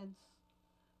 persistence.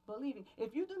 Believing.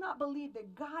 If you do not believe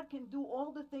that God can do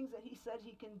all the things that he said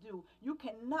he can do, you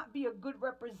cannot be a good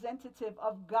representative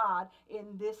of God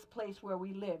in this place where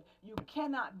we live. You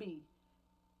cannot be.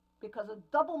 Because a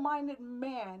double-minded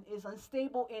man is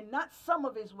unstable in not some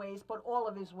of his ways, but all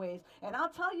of his ways. And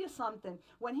I'll tell you something.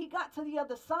 When he got to the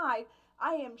other side,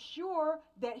 I am sure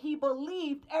that he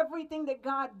believed everything that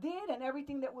God did and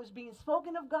everything that was being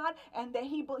spoken of God, and that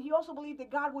he also believed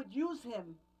that God would use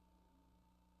him.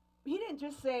 He didn't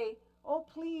just say, oh,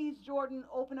 please, Jordan,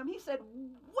 open them. He said,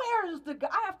 where's the God?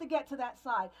 I have to get to that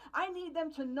side. I need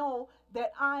them to know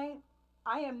that I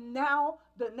am now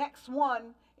the next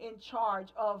one in charge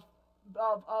of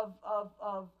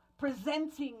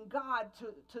presenting God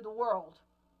to the world.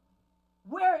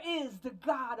 Where is the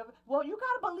God of, well, you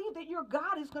got to believe that your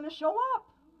God is going to show up.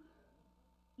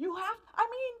 You have, I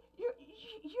mean,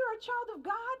 you're a child of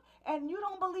God and you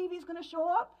don't believe he's going to show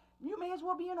up, you may as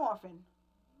well be an orphan.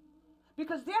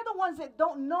 Because they're the ones that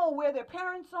don't know where their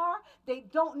parents are. They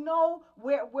don't know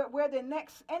where their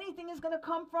next anything is going to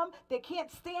come from. They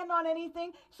can't stand on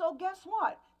anything. So guess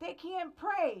what? They can't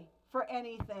pray for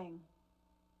anything.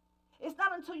 It's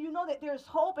not until you know that there's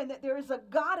hope and that there is a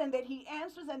God and that he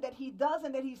answers and that he does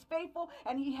and that he's faithful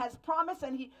and he has promise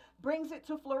and he brings it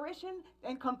to flourishing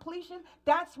and completion.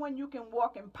 That's when you can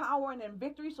walk in power and in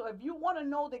victory. So if you want to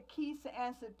know the keys to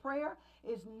answered prayer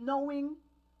is knowing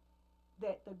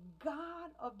that the God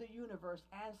of the universe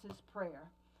answers prayer,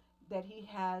 that he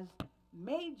has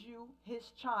made you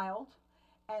his child,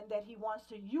 and that he wants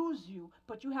to use you,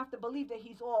 but you have to believe that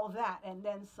he's all that and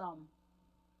then some.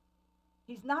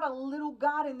 He's not a little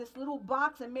God in this little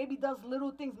box and maybe does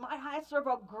little things. I serve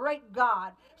a great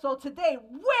God. So today,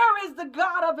 where is the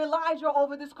God of Elijah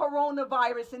over this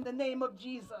coronavirus in the name of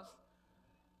Jesus?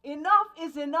 Enough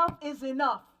is enough is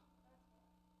enough.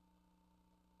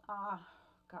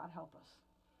 God help us.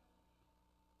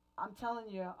 I'm telling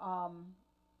you,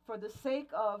 for the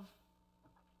sake of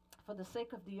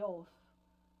the oath,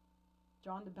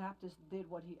 John the Baptist did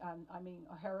what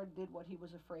Herod did what he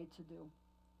was afraid to do.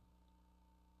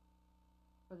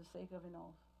 For the sake of an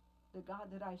oath. The God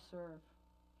that I serve,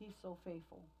 he's so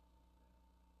faithful.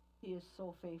 He is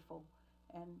so faithful.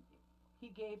 And he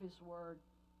gave his word,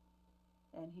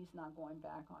 and he's not going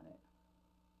back on it.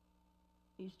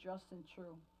 He's just and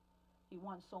true. He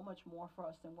wants so much more for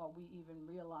us than what we even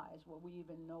realize, what we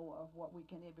even know of, what we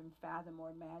can even fathom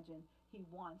or imagine. He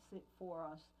wants it for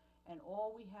us. And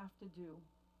all we have to do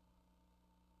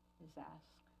is ask.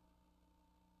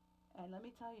 And let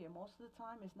me tell you, most of the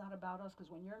time it's not about us,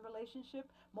 because when you're in a relationship,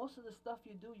 most of the stuff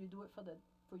you do it for the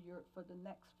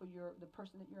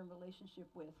person that you're in relationship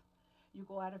with. You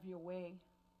go out of your way.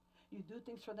 You do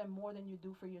things for them more than you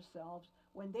do for yourselves.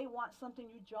 When they want something,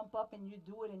 you jump up and you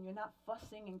do it, and you're not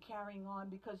fussing and carrying on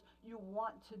because you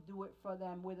want to do it for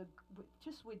them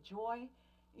just with joy.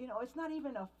 You know, it's not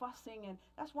even a fussing, and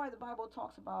that's why the Bible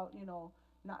talks about, you know,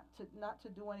 not to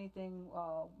do anything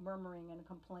murmuring and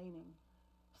complaining.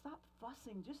 Stop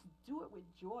fussing. Just do it with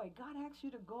joy. God asks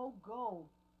you to go.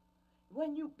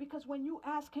 Because when you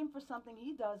ask him for something,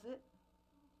 he does it.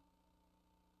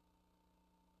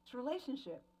 It's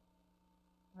relationship,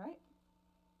 right?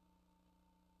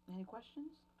 Any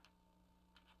questions?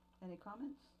 Any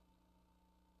comments?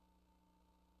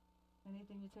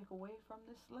 Anything you take away from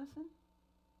this lesson?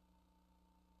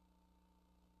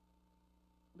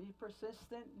 Be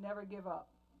persistent, never give up.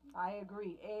 I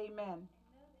agree. Amen.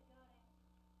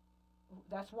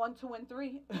 That's 1, 2, and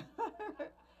 3.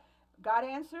 God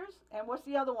answers, and what's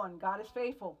the other one? God is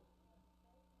faithful.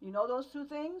 You know those two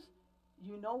things?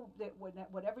 You know that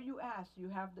whatever you ask, you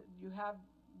have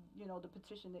the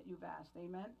petition that you've asked.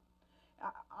 Amen.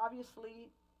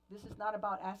 Obviously, this is not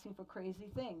about asking for crazy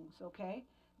things, okay?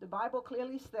 The Bible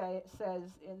clearly says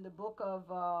in the book of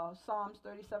Psalms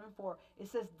 37:4, it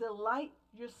says, delight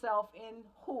yourself in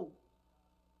who?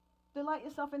 Delight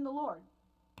yourself in the Lord.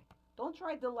 Don't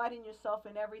try delighting yourself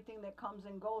in everything that comes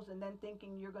and goes and then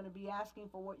thinking you're going to be asking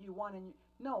for what you want.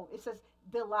 No, it says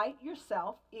delight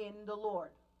yourself in the Lord.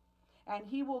 And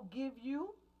he will give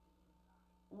you.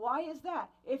 Why is that?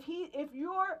 If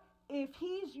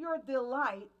he's your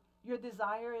delight, your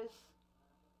desire is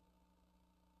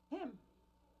him.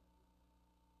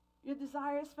 Your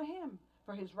desire is for him,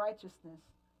 for his righteousness,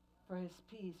 for his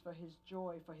peace, for his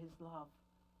joy, for his love.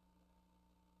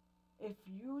 If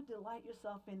you delight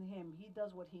yourself in him, he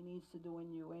does what he needs to do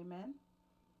in you. Amen?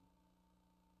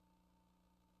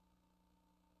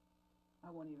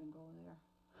 I won't even go there.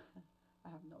 I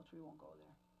have notes. We won't go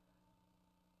there.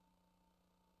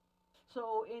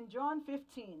 So in John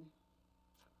 15,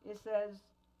 it says,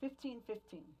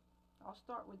 15:15, I'll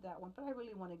start with that one, but I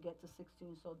really want to get to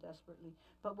 16 so desperately.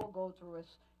 But we'll go through it.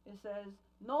 It says,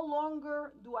 "No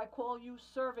longer do I call you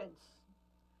servants."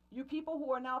 You people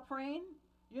who are now praying,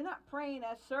 you're not praying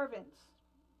as servants.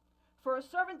 For a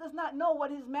servant does not know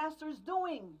what his master is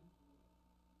doing.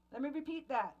 Let me repeat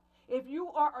that. If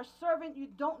you are a servant, you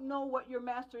don't know what your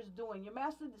master is doing. Your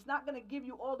master is not going to give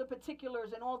you all the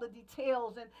particulars and all the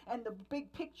details and the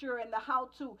big picture and the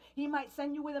how-to. He might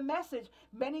send you with a message.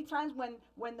 Many times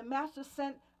when the master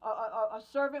sent a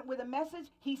servant with a message,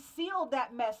 he sealed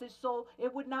that message so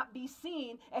it would not be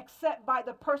seen except by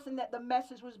the person that the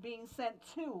message was being sent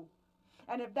to.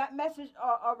 And if that message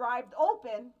arrived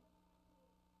open,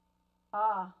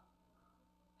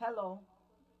 hello,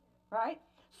 right?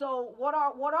 So what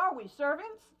are we,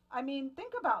 servants? I mean,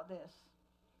 think about this.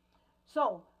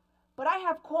 So, but I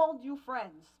have called you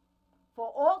friends.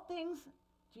 For all things,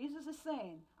 Jesus is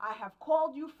saying, I have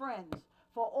called you friends.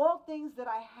 For all things that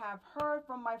I have heard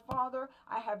from my Father,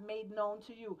 I have made known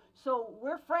to you. So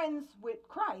we're friends with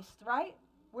Christ, right?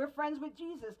 We're friends with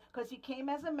Jesus because he came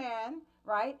as a man,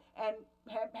 right? And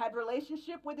had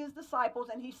relationship with his disciples,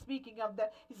 and he's speaking of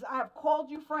that. He says, I have called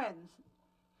you friends.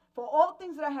 For all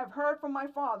things that I have heard from my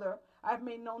Father, I have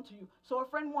made known to you. So a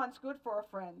friend wants good for a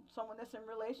friend. Someone that's in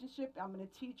relationship, I'm going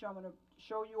to teach you. I'm going to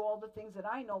show you all the things that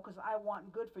I know because I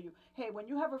want good for you. Hey, when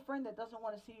you have a friend that doesn't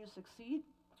want to see you succeed,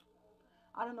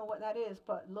 I don't know what that is,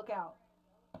 but look out.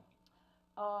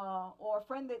 Or a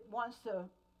friend that wants to,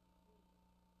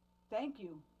 thank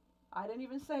you. I didn't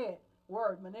even say it.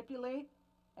 Word, manipulate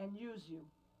and use you.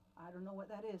 I don't know what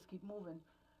that is. Keep moving.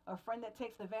 A friend that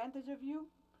takes advantage of you,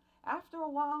 after a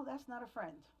while, that's not a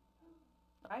friend.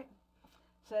 Right?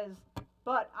 Says,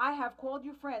 but I have called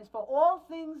you friends. For all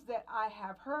things that I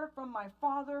have heard from my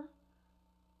Father,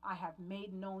 I have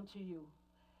made known to you.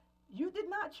 You did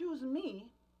not choose me,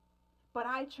 but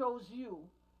I chose you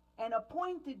and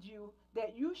appointed you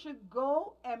that you should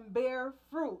go and bear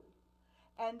fruit,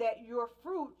 and that your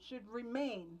fruit should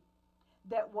remain,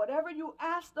 that whatever you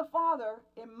ask the Father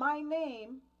in my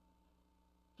name,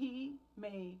 he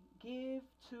may give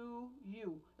to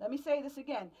you. Let me say this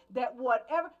again. That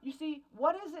whatever, you see,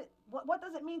 what is it? What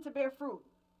does it mean to bear fruit?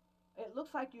 It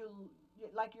looks like you're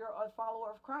a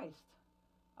follower of Christ,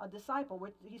 a disciple.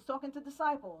 He's talking to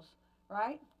disciples,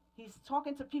 right? He's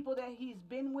talking to people that he's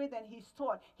been with and he's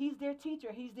taught. He's their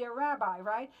teacher. He's their rabbi,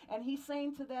 right? And he's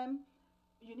saying to them,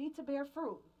 you need to bear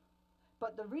fruit.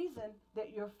 But the reason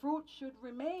that your fruit should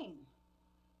remain,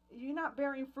 you're not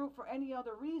bearing fruit for any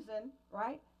other reason,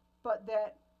 right? But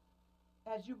that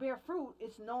as you bear fruit,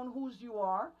 it's known whose you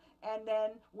are. And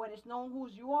then when it's known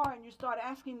whose you are and you start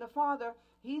asking the Father,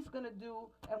 he's going to do,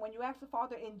 and when you ask the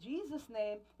Father in Jesus'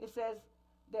 name, it says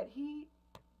that he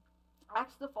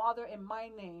asks the Father in my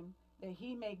name that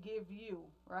he may give you,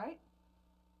 right?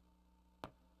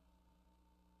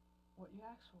 What you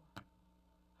ask for.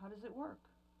 How does it work?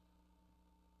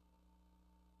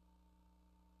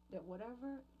 That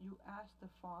whatever you ask the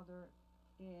Father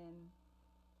in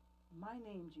my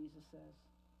name, Jesus says,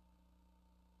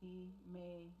 he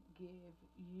may give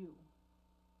you.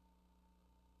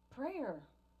 Prayer,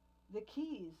 the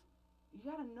keys.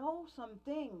 You got to know some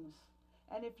things.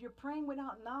 And if you're praying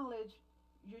without knowledge,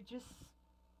 you're just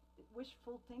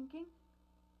wishful thinking.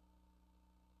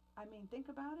 I mean, think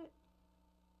about it.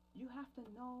 You have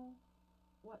to know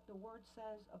what the Word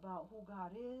says about who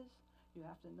God is. You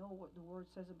have to know what the Word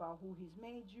says about who he's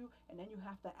made you. And then you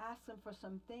have to ask him for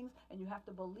some things. And you have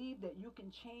to believe that you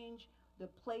can change the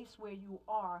place where you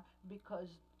are because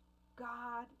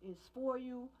God is for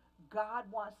you. God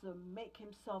wants to make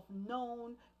himself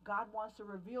known. God wants to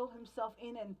reveal himself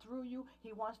in and through you.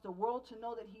 He wants the world to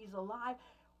know that he's alive.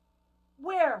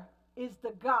 Where is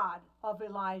the God of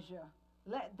Elijah?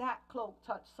 Let that cloak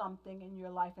touch something in your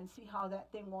life and see how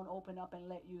that thing won't open up and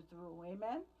let you through.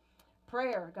 Amen?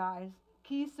 Prayer, guys.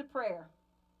 Keys to prayer.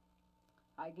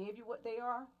 I gave you what they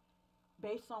are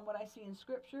based on what I see in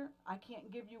Scripture. I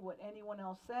can't give you what anyone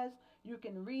else says. You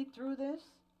can read through this.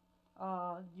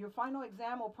 Your final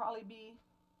exam will probably be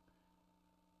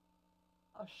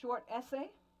a short essay.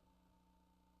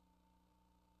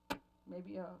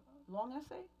 Maybe a long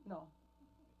essay? No.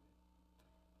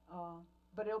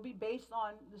 But it'll be based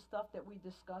on the stuff that we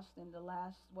discussed in the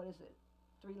last,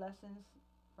 3 lessons,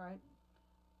 right?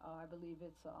 I believe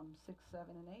it's 6, 7,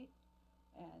 and 8.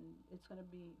 And it's going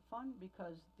to be fun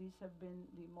because these have been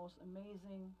the most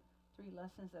amazing 3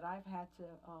 lessons that I've had to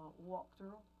walk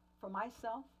through for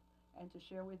myself and to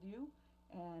share with you.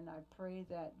 And I pray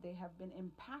that they have been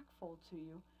impactful to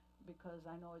you because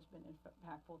I know it's been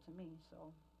impactful to me.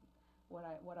 So what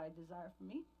I desire for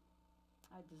me,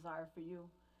 I desire for you.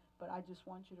 But I just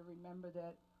want you to remember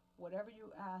that Whatever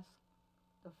you ask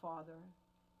the Father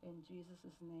in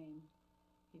Jesus' name,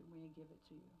 he may give it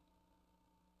to you.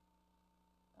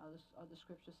 Other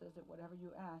scripture says that whatever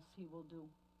you ask, he will do.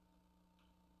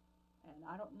 And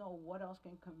I don't know what else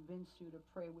can convince you to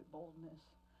pray with boldness.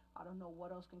 I don't know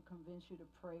what else can convince you to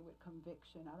pray with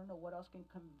conviction. I don't know what else can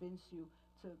convince you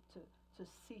to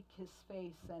seek his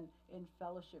face and in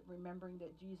fellowship, remembering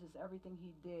that Jesus, everything he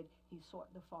did, he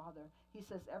sought the Father. He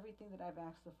says, everything that I've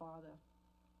asked the Father,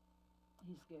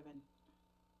 he's given.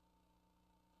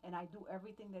 And I do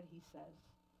everything that he says.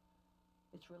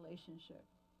 It's relationship.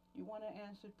 You want an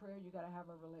answered prayer, you got to have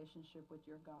a relationship with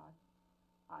your God.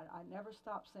 I never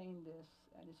stop saying this,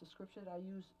 and it's a scripture that I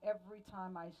use every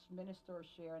time I minister or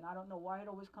share, and I don't know why it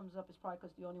always comes up. It's probably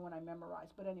because the only one I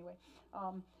memorize. But anyway,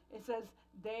 it says,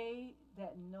 they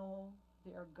that know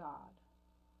their God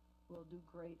will do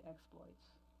great exploits.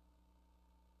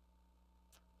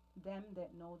 Them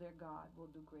that know their God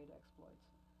will do great exploits.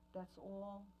 That's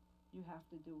all you have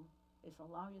to do, is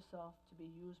allow yourself to be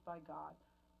used by God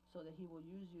so that he will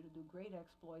use you to do great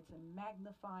exploits and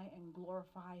magnify and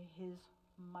glorify his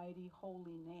mighty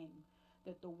holy name,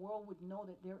 that the world would know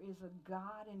that there is a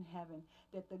God in heaven,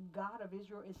 that the God of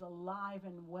Israel is alive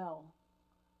and well,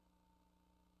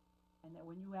 and that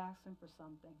when you ask him for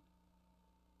something,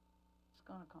 it's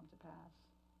going to come to pass.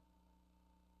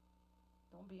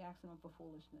 Don't be asking him for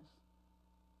foolishness.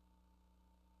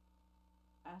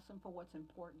 Ask him for what's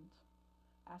important.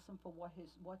 Ask him for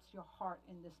what's your heart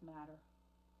in this matter.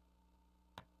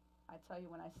 I tell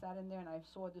you, when I sat in there and I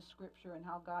saw this scripture and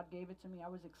how God gave it to me, I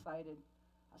was excited.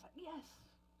 I was like, yes,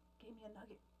 gave me a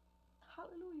nugget.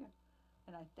 Hallelujah.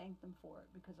 And I thanked him for it,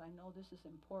 because I know this is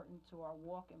important to our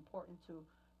walk, important to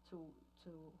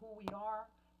who we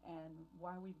are and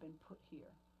why we've been put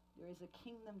here. There is a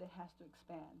kingdom that has to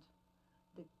expand.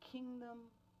 The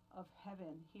kingdom of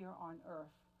heaven here on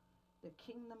earth. The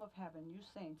kingdom of heaven, you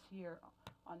saints here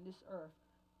on this earth,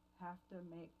 have to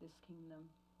make this kingdom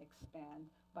expand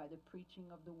by the preaching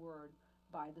of the word,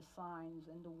 by the signs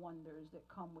and the wonders that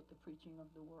come with the preaching of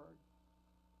the word.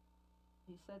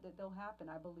 He said that they'll happen.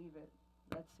 I believe it.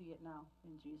 Let's see it now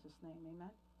in Jesus' name. Amen.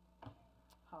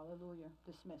 Hallelujah.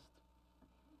 Dismissed.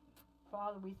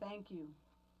 Father, we thank you.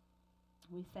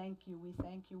 We thank you. We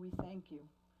thank you. We thank you.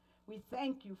 We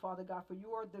thank you, Father God, for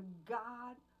you are the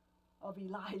God of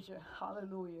Elijah.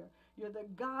 Hallelujah. You're the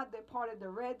God that parted the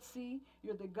Red Sea.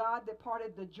 You're the God that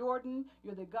parted the Jordan.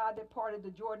 You're the God that parted the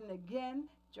Jordan again.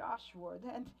 Joshua,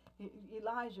 then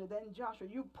Elijah, then Joshua.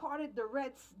 You parted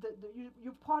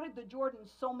you parted the Jordan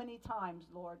so many times,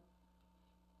 Lord.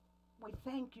 We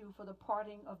thank you for the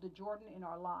parting of the Jordan in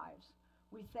our lives.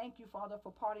 We thank you, Father,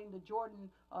 for parting the Jordan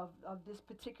of this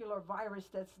particular virus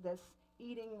that's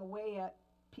eating away at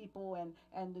people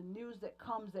and the news that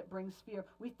comes that brings fear.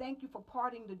 We thank you for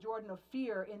parting the Jordan of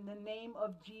fear in the name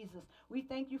of Jesus. We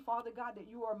thank you, Father God, that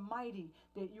you are mighty,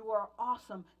 that you are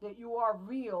awesome, that you are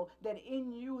real, that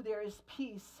in you there is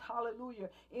peace. Hallelujah.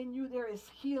 In you there is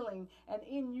healing, and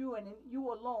in you and in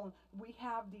you alone we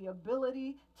have the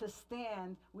ability to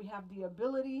stand. We have the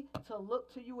ability to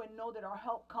look to you and know that our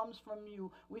help comes from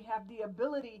you. We have the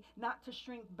ability not to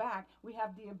shrink back. We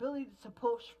have the ability to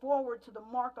push forward to the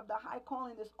mark of the high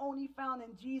calling that's only found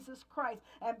in Jesus Christ.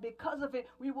 And because of it,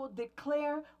 we will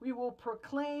declare, we will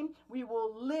proclaim, we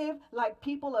will live like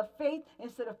people of faith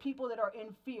instead of people that are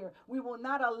in fear. We will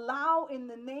not allow, in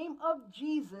the name of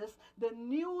Jesus, the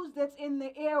news that's in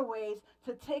the airways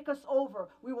to take us over.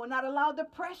 We will not allow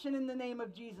depression in the name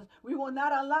of Jesus. We will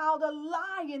not allow the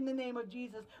lie in the name of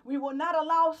Jesus. We will not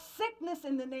allow sickness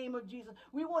in the name of Jesus.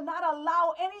 We will not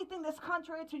allow anything that's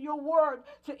contrary to your word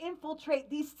to infiltrate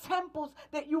these temples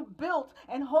that you built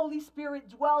and Holy Spirit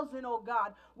dwells in, oh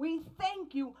God. We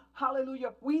thank you,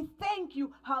 hallelujah. We thank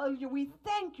you, hallelujah. We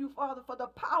thank you, Father, for the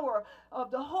power of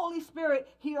the Holy Spirit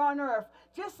here on earth.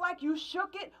 Just like you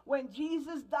shook it when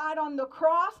Jesus died on the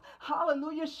cross,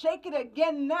 hallelujah, shake it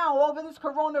again now over this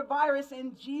coronavirus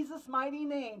in Jesus' mighty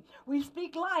name. We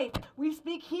speak life. We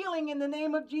speak healing in the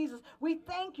name of Jesus. We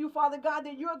thank you, Father God,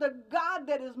 that you're the God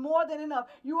that is more than enough.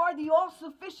 You are the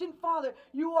all-sufficient Father.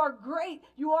 You are great.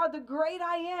 You are the great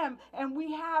I am. And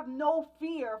we have no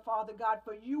fear, Father God,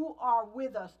 for you are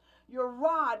with us. Your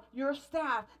rod, your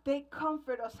staff, they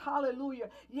comfort us. Hallelujah.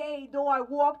 Yea, though I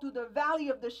walk through the valley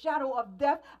of the shadow of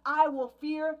death, I will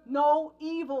fear no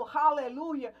evil.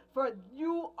 Hallelujah. For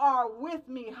you are with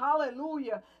me.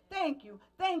 Hallelujah. Thank you.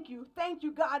 Thank you. Thank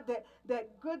you, God,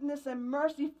 that goodness and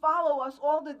mercy follow us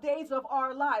all the days of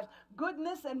our lives.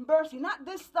 Goodness and mercy. Not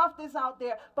this stuff that's out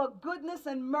there, but goodness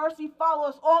and mercy follow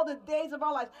us all the days of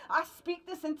our lives. I speak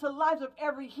this into the lives of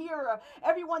every hearer,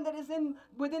 everyone that is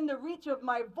within the reach of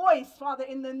my voice, Father,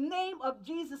 in the name of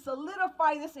Jesus.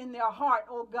 Solidify this in their heart,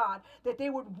 oh God, that they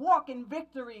would walk in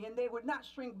victory and they would not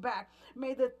shrink back.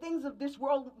 May the things of this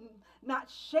world not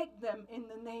shake them in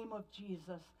the name of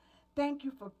Jesus. Thank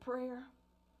you for prayer.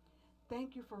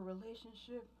 Thank you for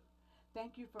relationship.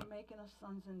 Thank you for making us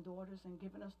sons and daughters and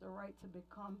giving us the right to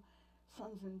become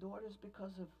sons and daughters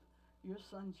because of your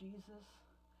son Jesus.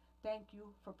 Thank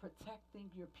you for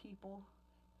protecting your people,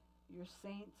 your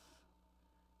saints,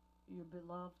 your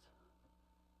beloved.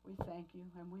 We thank you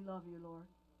and we love you, Lord.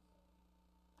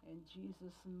 In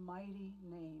Jesus' mighty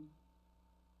name.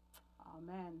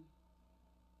 Amen.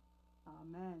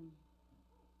 Amen.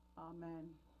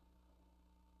 Amen.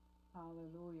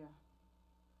 Hallelujah.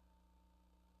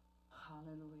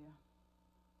 Hallelujah.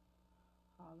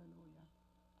 Hallelujah.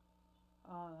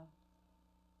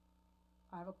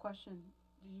 I have a question.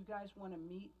 Do you guys want to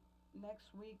meet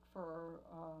next week for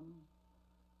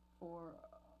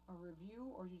a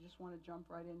review, or you just want to jump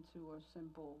right into a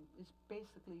simple? It's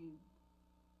basically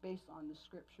based on the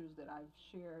scriptures that I've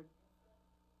shared.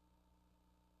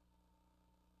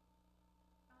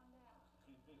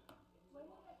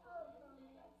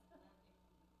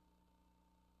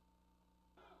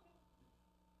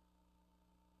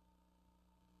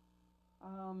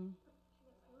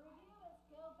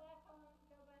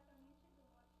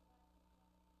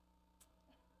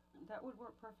 That would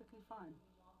work perfectly fine.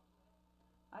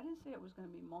 I didn't say it was going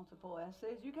to be multiple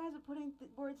essays. You guys are putting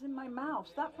words in my mouth.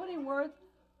 Stop putting words.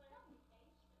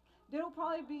 There'll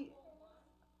probably be,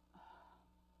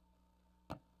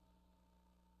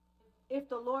 if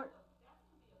the Lord,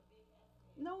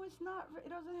 no, it's not. It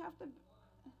doesn't have to.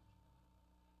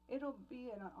 It'll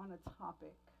be on a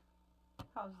topic.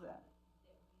 How's that?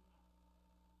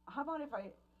 How about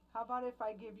if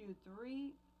I give you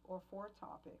 3 or 4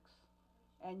 topics,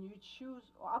 and you choose?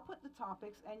 I'll put the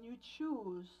topics, and you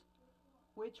choose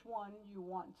which one you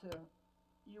want to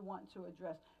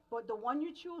address. But the one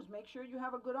you choose, make sure you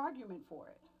have a good argument for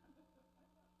it.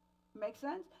 Make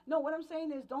sense? No, what I'm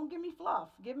saying is, don't give me fluff.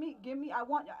 Give me.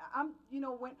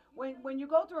 When you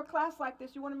go through a class like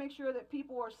this, you want to make sure that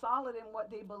people are solid in what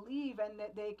they believe and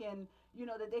that they can,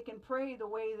 that they can pray the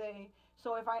way they.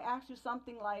 So if I ask you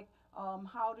something like,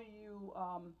 how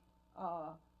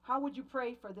would you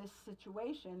pray for this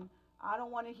situation? I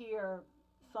don't want to hear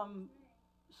some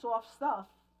soft stuff.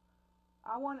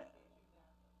 I want to.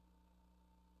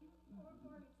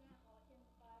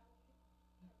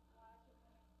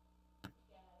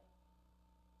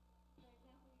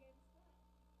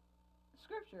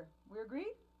 Scripture. We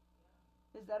agree?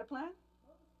 Is that a plan?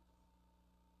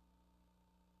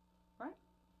 Right?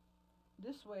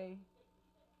 This way,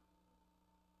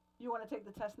 you want to take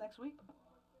the test next week?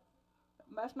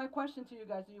 That's my question to you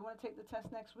guys. Do you want to take the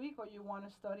test next week, or you want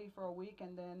to study for a week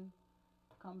and then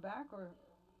come back? Or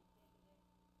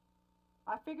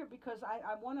I figured because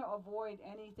I want to avoid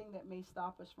anything that may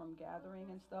stop us from gathering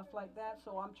and stuff like that,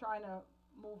 so I'm trying to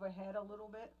move ahead a little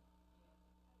bit.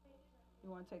 You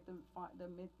want to take the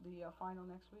final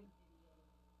next week?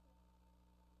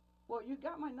 Well, you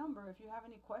got my number. If you have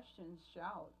any questions,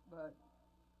 shout. But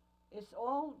it's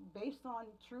all based on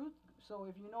truth. So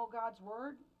if you know God's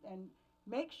word, and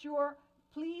make sure,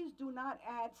 please do not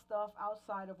add stuff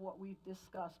outside of what we've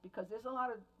discussed, because there's a lot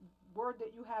of word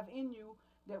that you have in you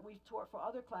that we've taught for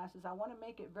other classes. I want to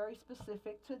make it very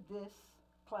specific to this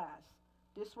class.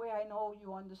 This way I know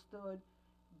you understood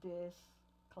this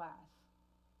class.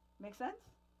 Make sense?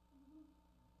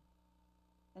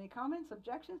 Any comments,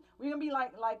 objections? We're going to be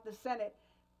like the Senate.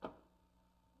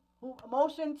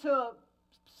 Motion to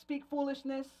speak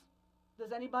foolishness.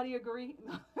 Does anybody agree?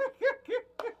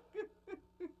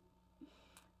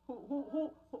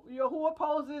 Who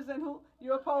opposes and who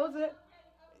you oppose it?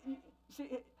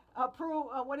 Approve.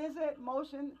 What is it?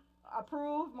 Motion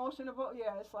approve. Motion to vote.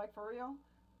 Yeah, it's like for real.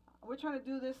 We're trying to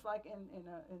do this like in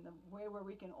a way where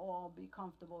we can all be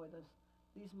comfortable with this.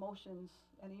 These motions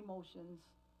and emotions.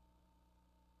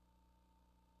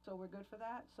 So we're good for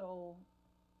that? So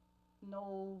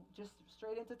no, just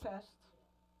straight into test.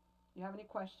 You have any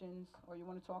questions, or you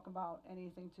want to talk about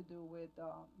anything to do with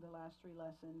the last 3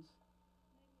 lessons?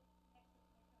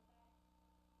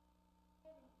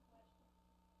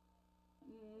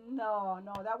 No,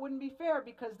 that wouldn't be fair,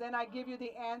 because then I give you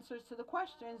the answers to the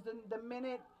questions the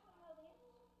minute.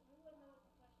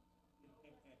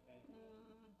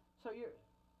 So you're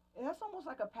That's almost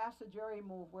like a Pastor Jerry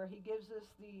move where he gives us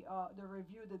the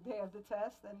review the day of the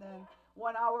test, and then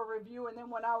 1 hour review, and then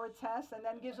 1 hour test, and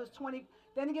then gives us 20.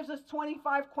 Then he gives us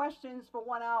 25 questions for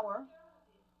 1 hour.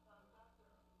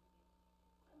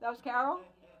 That was Carol.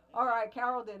 All right,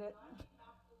 Carol did it.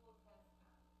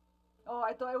 Oh,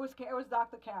 I thought it was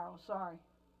Dr. Carol.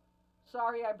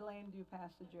 Sorry, I blamed you,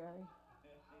 Pastor Jerry.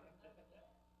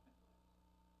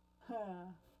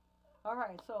 All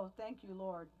right, so thank you,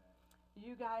 Lord.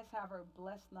 You guys have a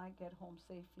blessed night. Get home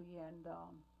safely and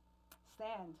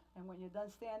stand. And when you're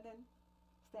done standing,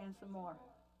 stand some more.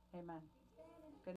 Amen.